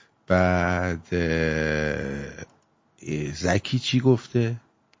 بعد زکی چی گفته؟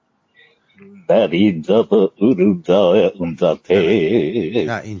 در اینجا اونجا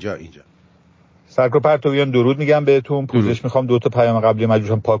نه اینجا سرکار پرتویان درود میگم بهتون. پوزش میخوام 2 تا پیام قبلی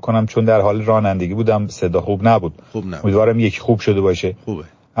مجبورم پاک کنم چون در حال رانندگی بودم، صدا خوب نبود. امیدوارم یکی خوب شده باشه. خوبه.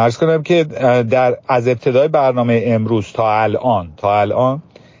 عرض کنم که از ابتدای برنامه امروز تا الان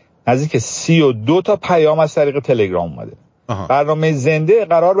نزدیک 32 تا پیام از طریق تلگرام اومده. برنامه زنده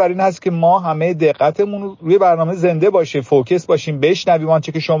قرار بر این هست که ما همه دقتمون روی برنامه زنده باشه، فوکس باشیم، بشنویم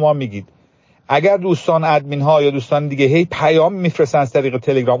آنچه که شما میگید. اگر دوستان ادمین ها یا دوستان دیگه هی پیام میفرستن از طریق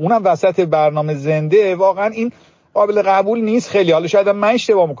تلگرام، اونم وسط برنامه زنده، واقعا این قابل قبول نیست خیلی. حالا شاید من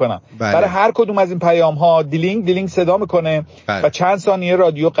اشتباه میکنم. برای هر کدوم از این پیام ها دیلینگ صدا میکنه و چند ثانیه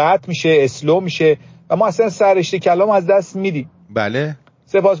رادیو قطع میشه، اسلو میشه و ما اصلا سررشته کلام از دست میدیم. بله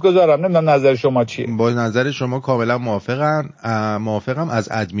سپاسگزارم. نمیدونم نظر شما چیه؟ با نظر شما کاملا موافقم. از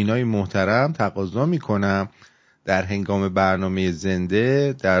ادمینای محترم تقاضا میکنم در هنگام برنامه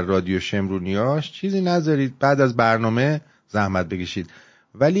زنده در رادیو شمرونیاش چیزی نذارید، بعد از برنامه زحمت بکشید.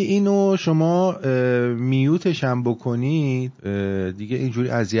 ولی اینو شما میوتش هم بکنید دیگه اینجوری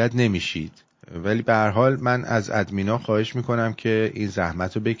اذیت نمیشید. ولی به هر حال من از ادمینا خواهش میکنم که این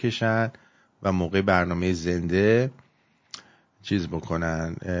زحمت رو بکشن و موقع برنامه زنده چیز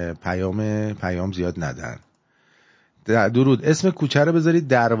بکنن، پیام زیاد ندن. درود. اسم کوچه رو بذارید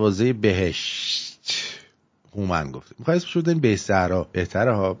دروازه بهشت. هومن گفته میخوای اسمش رو بدین بهشت‌ها،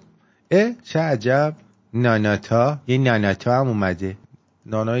 بهتره ها. چه عجب. ناناتا، یه ناناتا هم اومده،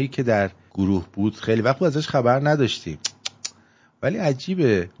 نانایی که در گروه بود خیلی وقت ازش خبر نداشتیم ولی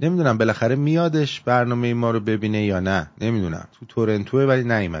عجیبه، نمیدونم بالاخره میادش برنامه ما رو ببینه یا نه، نمیدونم. تو تورنتوه ولی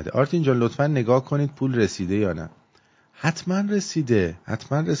نیومده. آرتین جان لطفا نگاه کنید پول رسیده یا نه. حتما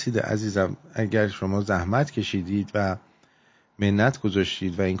رسیده عزیزم. اگر شما زحمت کشیدید و منت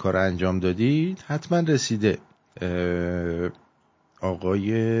گذاشتید و این کار رو انجام دادید حتما رسیده.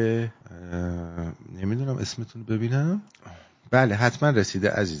 آقای نمیدونم اسمتون رو ببینم. بله حتما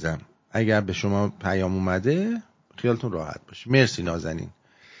رسیده عزیزم. اگر به شما پیام اومده خیالتون راحت باشه. مرسی نازنین.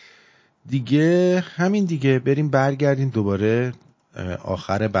 دیگه همین دیگه، بریم برگردیم دوباره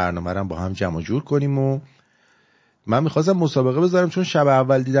آخر برنامه رو با هم جمع جور کنیم. و من میخواستم مسابقه بذارم چون شب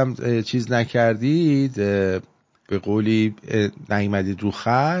اول دیدم چیز نکردید، به قولی نیومدید رو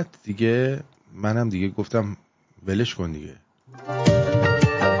خط دیگه، منم دیگه گفتم ولش کن دیگه.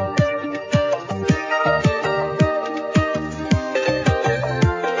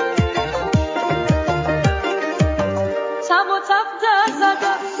 تب و تب در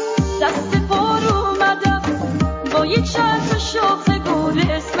زدم، دست پر اومدم، با یک شرط شاخ گل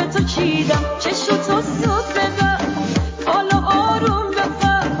اسم تو چیدم، چشم تو سود بدم، حالا آروم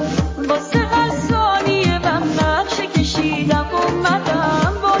بفهم، واسه هر ثانیه من نقشه کشیدم،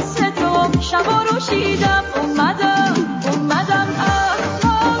 اومدم واسه تو شبا رو شیدم، اومدم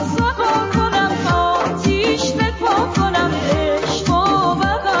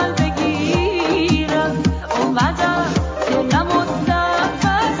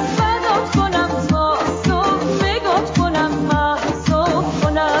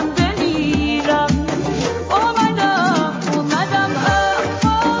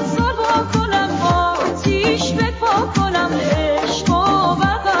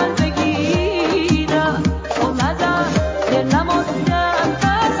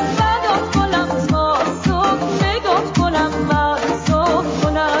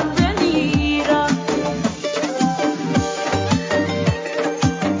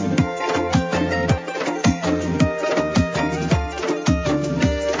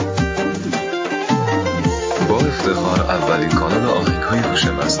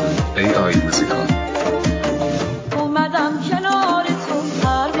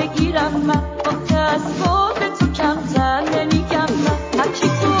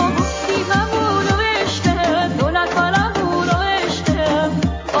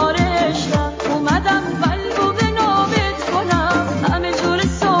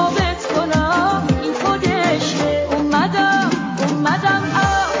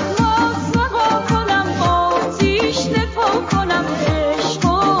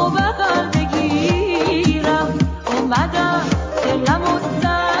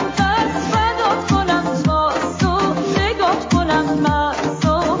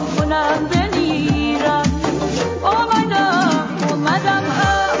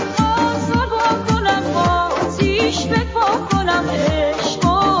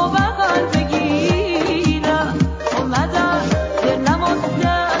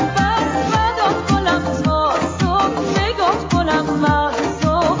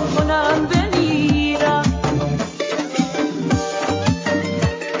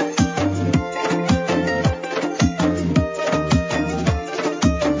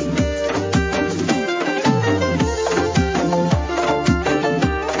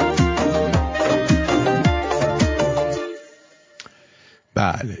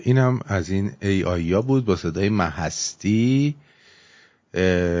بله اینم از این AI ها بود با صدای محستی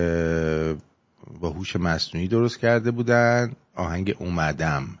با هوش مصنوعی درست کرده بودن. آهنگ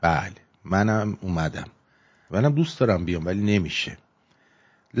اومدم. بله منم اومدم، منم دوست دارم بیام ولی نمیشه.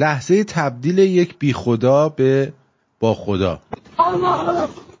 لحظه تبدیل یک بی خدا به با خدا.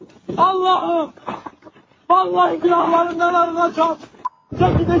 Allah'ım vallahi günahlarımdan arınacağım.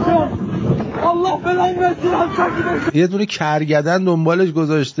 Çok gideceğim. Allah belanı versin. Çok gideceğim. یه دونه کرگدن دنبالش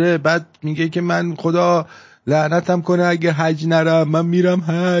گذاشته، بعد میگه که من خدا لعنتم کنه اگه حج نرم، من میرم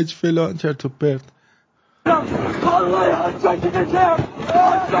حج فلان چرت و پرت. Vallahi hacca gideceğim.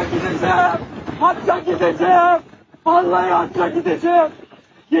 Hacca gideceğim. Hacca gideceğim. Vallahi hacca gideceğim.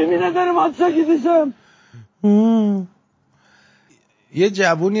 Yemin ederim hacca gideceğim. یه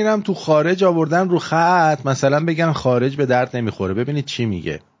جوونی رم تو خارج آوردن رو خط، مثلا بگن خارج به درد نمیخوره، ببینید چی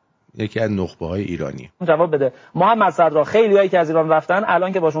میگه. یکی از نخبه‌های ایرانی جواب بده. محمد صدرا خیلیایی که از ایران رفتن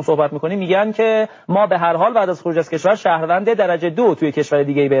الان که باشون صحبت میکنیم میگن که ما به هر حال بعد از خروج از کشور شهروند درجه 2 توی کشور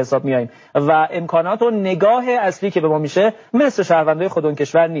دیگه‌ای به حساب میایم و امکانات و نگاه اصلی که به ما میشه مثل شهروندای خود اون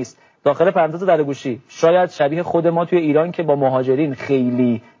کشور نیست. داخل پرانتز در گوشی شاید شبیه خود ما توی ایران که با مهاجرین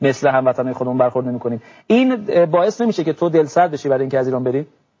خیلی مثل هموطنای خودمون برخورد نمی‌کنیم. این باعث نمیشه که تو دلسرد بشی برای اینکه از ایران بری؟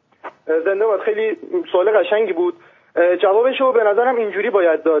 زنده باد. خیلی سوال قشنگی بود. جوابشو به نظرم اینجوری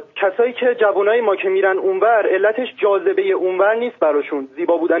باید داد. کسایی که جوانای ما که میرن اونور علتش جاذبه اونور نیست براشون،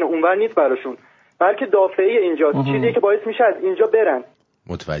 زیبا بودن اونور نیست براشون، بلکه دافعه اینجاست. چیزی که باعث میشه از اینجا برن.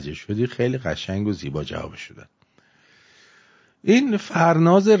 متوجه شدی؟ خیلی قشنگ و زیبا جواب شده. این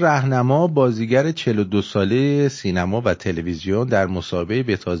فرناز رهنما بازیگر 42 ساله سینما و تلویزیون در مسابقه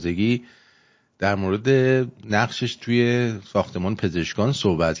به تازگی در مورد نقشش توی ساختمان پزشکان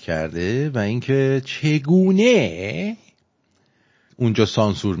صحبت کرده و اینکه چگونه اونجا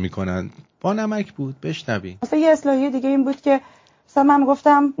سانسور میکنن. با نمک بود. بشنوی. مثلا یه اصلاحیه دیگه این بود که مثلا من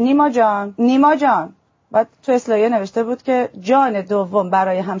گفتم نیما جان بعد تو اصلاحیه نوشته بود که جان دوم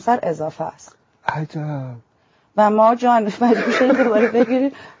برای همسر اضافه است. عجب. و ما جان مجبور شدیم دوباره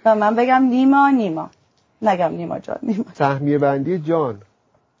بگیریم و من بگم نیما نگم نیما جان. سهمیه بندی جان.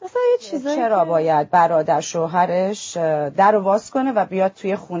 مثلا یه چیزایی چرا باید برادر شوهرش در رو واز کنه و بیاد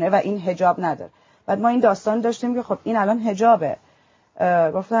توی خونه و این حجاب نداره؟ بعد ما این داستان داشتیم که خب این الان حجابه.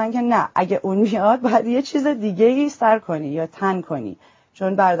 گفتن که نه، اگه اون میاد باید یه چیز دیگه ای سر کنی یا تن کنی،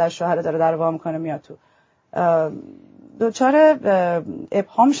 چون برادر شوهر داره در رو وا میکنه میاد تو. دوچار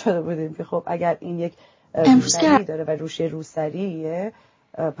ابهام شده بودیم که خب اگر این یک روسری داره و روش روسریه،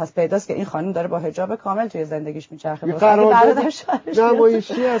 پس پیداست که این خانم داره با حجاب کامل توی زندگیش میچرخه. این قرارداد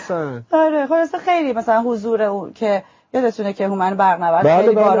نمایشی هستن. آره خلاصه خیلی مثلا حضور اون که یادتونه که هومن برنورد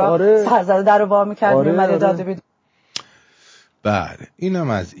خیلی بارا سرزده در رو وا میکرد میومد داده بید. بله اینم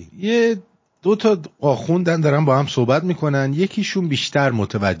از این. یه دو تا آخوندن دارن با هم صحبت میکنن، یکیشون بیشتر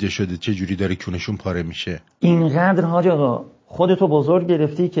متوجه شده چه جوری داره کونشون پاره میشه. اینقدر حاج آقا خودتو بزرگ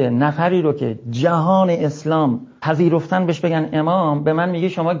گرفتی که نفری رو که جهان اسلام پذیرفتن بهش بگن امام، به من میگه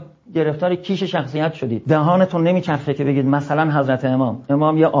شما گرفتار کیش شخصیت شدید. دهانتون نمیچرخه که بگید مثلا حضرت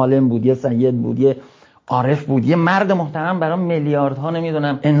امام یه عالم بود، یه سید بود، یه عارف بود، یه مرد محترم برای میلیاردها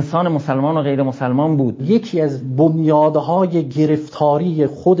نمیدونم انسان مسلمان و غیر مسلمان بود. یکی از بنیادهای گرفتاری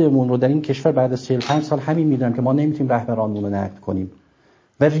خودمون رو در این کشور بعد از 45 سال همین میدونم که ما نمیتونیم رهبرانمون رو نقد کنیم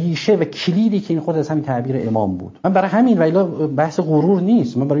و ریشه و کلیدی که این خود از همین تعبیر امام بود. من برای همین و الا بحث غرور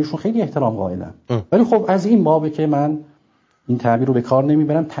نیست، من برایشون خیلی احترام قائلم، ولی خب از این بابه که من این تعبیر رو به کار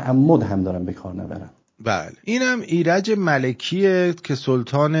نمیبرم، تعمد هم دارم به کار نبرم. بله اینم ایرج ملکیه که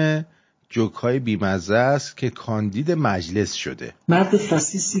سلطان جوک‌های بیمزه است که کاندید مجلس شده. مرد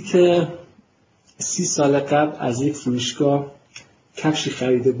خسیسی که 30 سال قبل از یک فروشگاه کفشی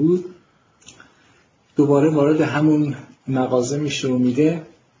خریده بود دوباره وارد همون مغازه میشه و میگه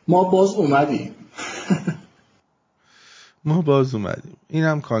ما باز اومدیم. ما باز اومدیم.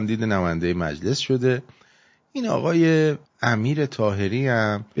 اینم کاندید نماینده مجلس شده. این آقای امیر طاهری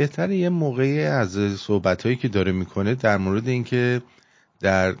هم بهتره یه موقعی از صحبتایی که داره میکنه در مورد اینکه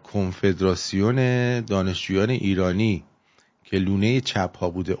در کنفدراسیون دانشجویان ایرانی که لونه چپ ها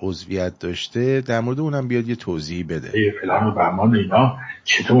بوده عضویت داشته، در مورد اونم بیاد یه توضیح بده. فلان و بهمان اینا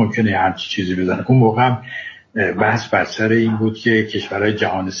چطور ممکنه همچین چیزی بزنه؟ اون موقع هم بحث بر سر این بود که کشورهای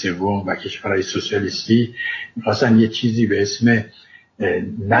جهان سوم و کشورهای سوسیالیستی می‌خواستن یه چیزی به اسم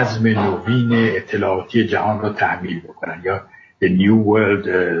نظم نوین اطلاعاتی جهان رو تحمیل بکنن یا The New World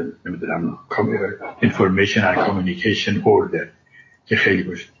Information and Communication Order که خیلی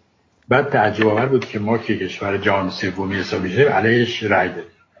باشه. بعد تعجب آور بود که ما که کشور جهان سومی حساب میشیم علیهش رای دادیم.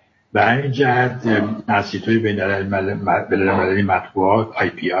 به همین جهت انستیتوی بین‌المللی مطبوعات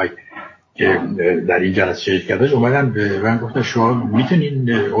IPI که در این جلسه شرکت کردش اومدن به من گفتن شما میتونین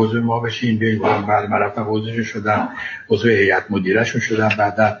عضو ما بشین. بیاین. بعد من رفتم عضو شدم، عضو هیئت مدیرهشون شدم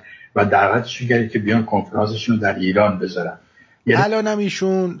بعدا و دعوتشون کردیم که بیان کنفرانسشون در ایران بذارن. الانم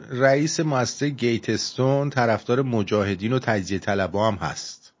ایشون رئیس مؤسسه گیتستون، طرفدار مجاهدین و تجزیه طلبها هم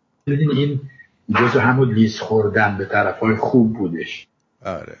هست. ببین این جزء همون لیز خوردن به طرفای خوب بودش.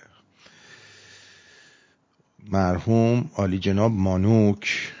 آره. مرحوم عالی جناب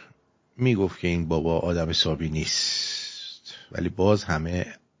مانوک میگفت که این بابا آدم حسابی نیست، ولی باز همه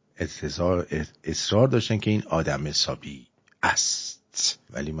اصرار داشتن که این آدم حسابی است،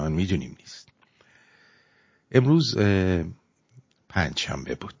 ولی ما میدونیم نیست. امروز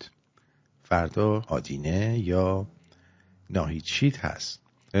پنجشنبه بود، فردا آدینه یا ناهیچیت هست.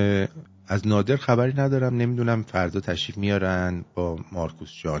 از نادر خبری ندارم، نمیدونم فردا تشریف میارن با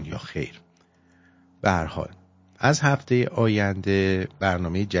مارکوس جان یا خیر. به هر حال از هفته آینده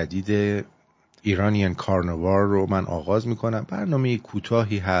برنامه جدید ایرانیان کارنوار رو من آغاز میکنم. برنامه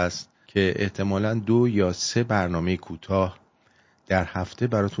کوتاهی هست که احتمالاً 2 یا 3 برنامه کوتاه در هفته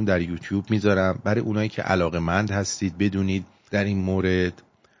براتون در یوتیوب میذارم. برای اونایی که علاقه‌مند هستید بدونید در این مورد،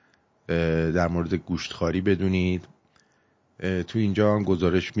 در مورد گوشتخواری بدونید. تو اینجا هم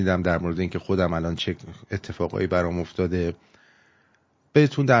گزارش میدم در مورد اینکه خودم الان چه اتفاقایی برام افتاده،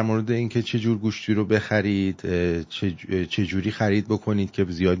 بهتون در مورد اینکه چه جور گوشتی رو بخرید، چه جوری خرید بکنید که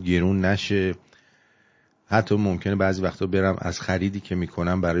زیاد گرون نشه. حتی ممکنه بعضی وقتا برم از خریدی که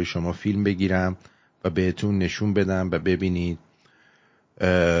میکنم برای شما فیلم بگیرم و بهتون نشون بدم و ببینید.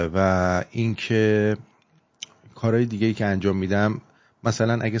 و اینکه کارهای دیگه‌ای که انجام میدم،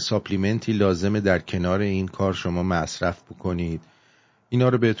 مثلا اگه ساپلیمنتی لازمه در کنار این کار شما مصرف بکنید، اینا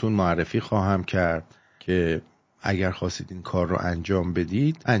رو بهتون معرفی خواهم کرد که اگر خواستید این کار رو انجام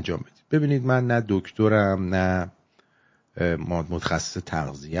بدید انجام بدید. ببینید من نه دکترم، نه متخصص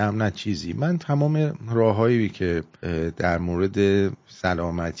تغذیه‌ام، نه چیزی. من تمام راههایی که در مورد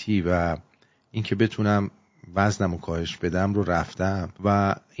سلامتی و اینکه بتونم وزنمو کاهش بدم رو رفتم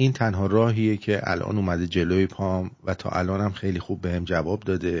و این تنها راهیه که الان اومده جلوی پام و تا الانم خیلی خوب بهم جواب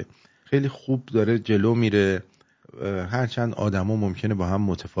داده، خیلی خوب داره جلو میره. هرچند آدما ممکنه با هم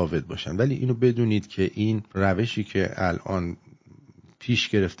متفاوت باشن، ولی اینو بدونید که این روشی که الان پیش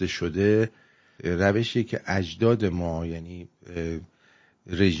گرفته شده روشی که اجداد ما، یعنی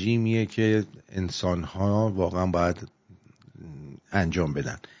رژیمیه که انسان‌ها واقعا باید انجام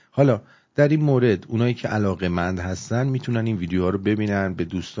بدن. حالا در این مورد اونایی که علاقه‌مند هستن میتونن این ویدیوها رو ببینن، به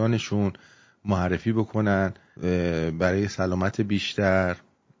دوستانشون معرفی بکنن، برای سلامت بیشتر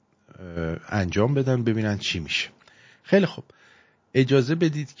انجام بدن، ببینن چی میشه. خیلی خوب، اجازه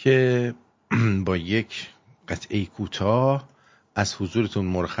بدید که با یک قطعه کوتاه از حضورتون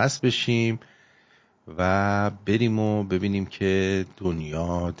مرخص بشیم و بریم و ببینیم که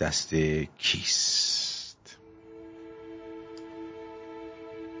دنیا دست کیست.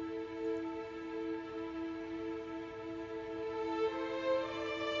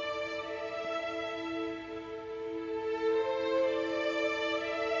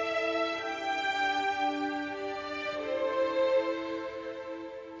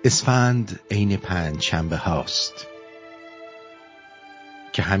 اسفند عین پنجشنبه هاست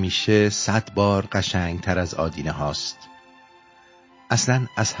که همیشه 100 بار قشنگتر از آدینه هاست. اصلا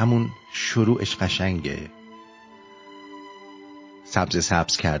از همون شروعش قشنگه.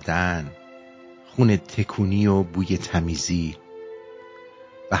 سبز کردن، خون تکونی و بوی تمیزی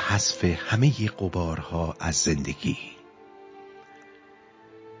و حذف همه غبارها از زندگی.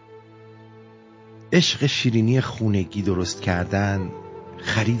 عشق شیرینی خونگی درست کردن،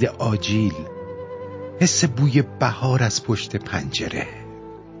 خرید آجیل، حس بوی بهار از پشت پنجره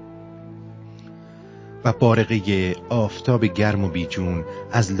و بارقه آفتاب گرم و بیجون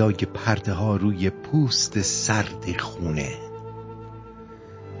از لای پرده ها روی پوست سرد خونه.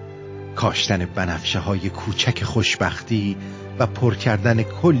 کاشتن بنفشه های کوچک خوشبختی و پر کردن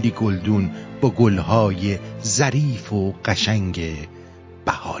کلی گلدون با گلهای ظریف و قشنگ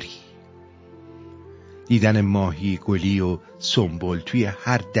بهاری. دیدن ماهی گلی و سنبل توی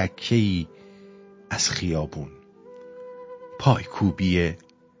هر دکه‌ای از خیابون. پایکوبی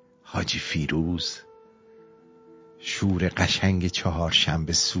حاجی فیروز، شور قشنگ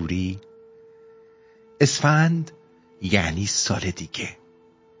چهارشنبه سوری. اسفند یعنی سال دیگه،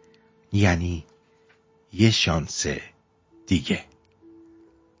 یعنی یه شانس دیگه.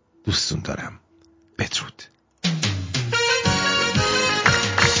 دوستون دارم. بدرود.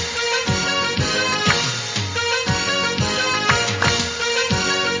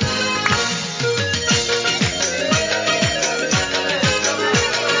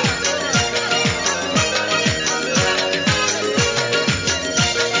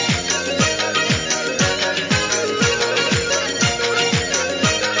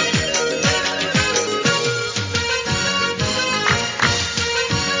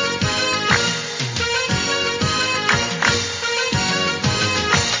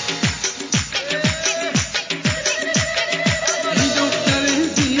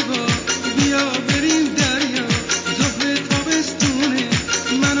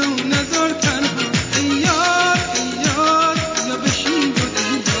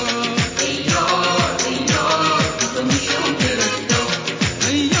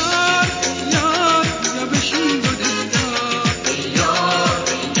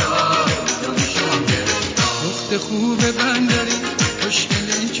 وقت خوب بند